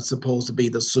and what's supposed to be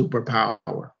the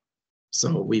superpower.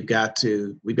 So we've got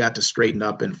to straighten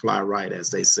up and fly right,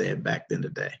 as they said back in the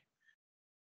day.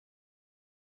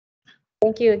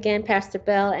 Thank you again, Pastor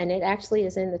Bell. And it actually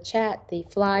is in the chat, the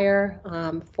flyer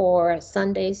for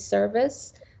Sunday's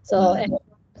service. So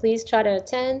please try to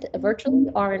attend virtually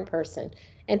or in person.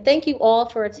 And thank you all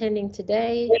for attending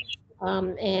today.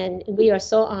 And we are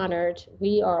so honored.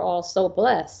 We are all so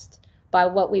blessed by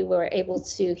what we were able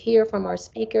to hear from our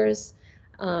speakers.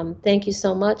 Thank you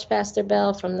so much, Pastor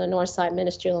Bell from the Northside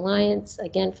Ministerial Alliance,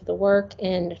 again for the work,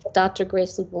 and Dr.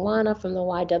 Grace Lubuwana from the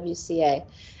YWCA.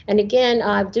 And again,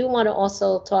 I do want to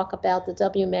also talk about the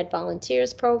WMed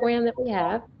Volunteers program that we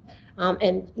have.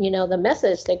 And the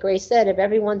message that Grace said, if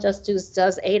everyone just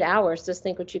does 8 hours, just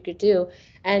think what you could do.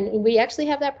 And we actually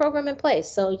have that program in place.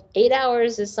 So 8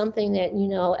 hours is something that,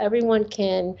 everyone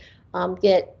can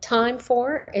get time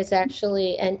for. It's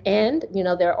actually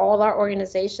there are all our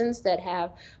organizations that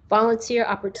have volunteer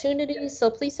opportunities. So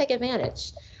please take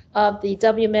advantage of the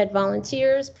WMed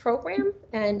Volunteers program,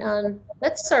 and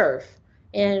let's serve.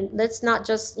 And let's not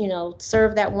just,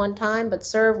 serve that one time, but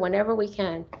serve whenever we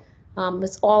can.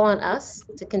 It's all on us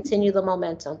to continue the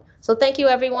momentum. So thank you,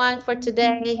 everyone, for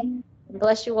today.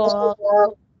 Bless you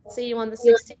all. See you on the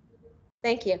 16th.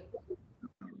 Thank you.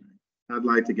 I'd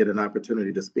like to get an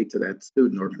opportunity to speak to that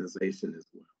student organization as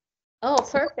well. Oh,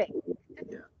 perfect.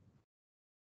 Yeah.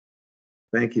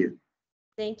 Thank you.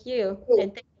 Thank you.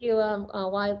 And thank you,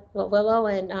 Willow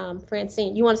and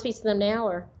Francine. You want to speak to them now,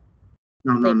 or?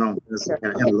 No. That's at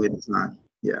a later time.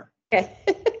 Yeah. Okay.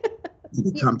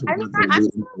 Come to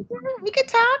we could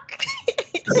talk.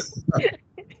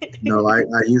 No, I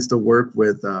used to work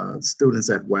with students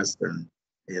at Western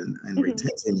in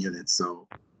retention units. So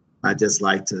I just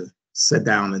like to sit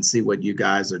down and see what you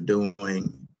guys are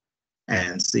doing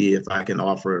and see if I can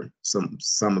offer some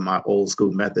of my old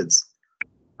school methods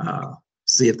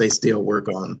see if they still work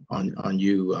on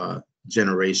you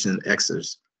Generation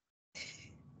Xers.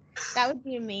 That would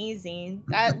be amazing.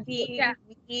 That we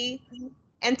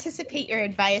anticipate your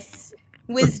advice,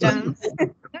 wisdom.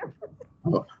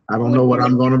 I don't know what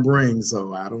I'm going to bring,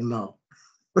 so I don't know.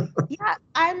 Yeah,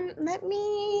 let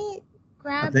me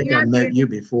grab. I think I met you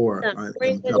before.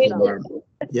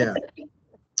 Yeah.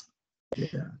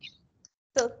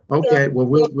 So, Okay. Well,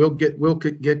 we'll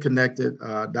get connected.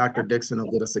 Dr. Dixon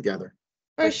will get us together.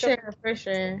 For sure.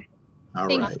 All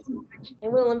Thank right. you so much.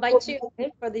 and we'll invite you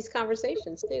for these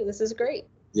conversations too. This is great.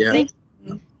 Yeah.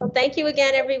 So thank you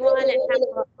again, everyone, and have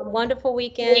a wonderful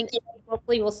weekend.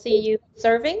 Hopefully, we'll see you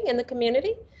serving in the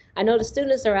community. I know the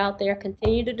students are out there.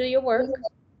 Continue to do your work.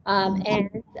 And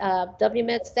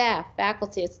WMed staff,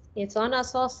 faculty, it's on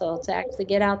us also to actually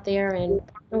get out there and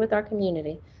partner with our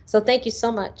community. So thank you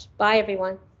so much. Bye,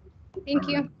 everyone. Thank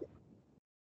you.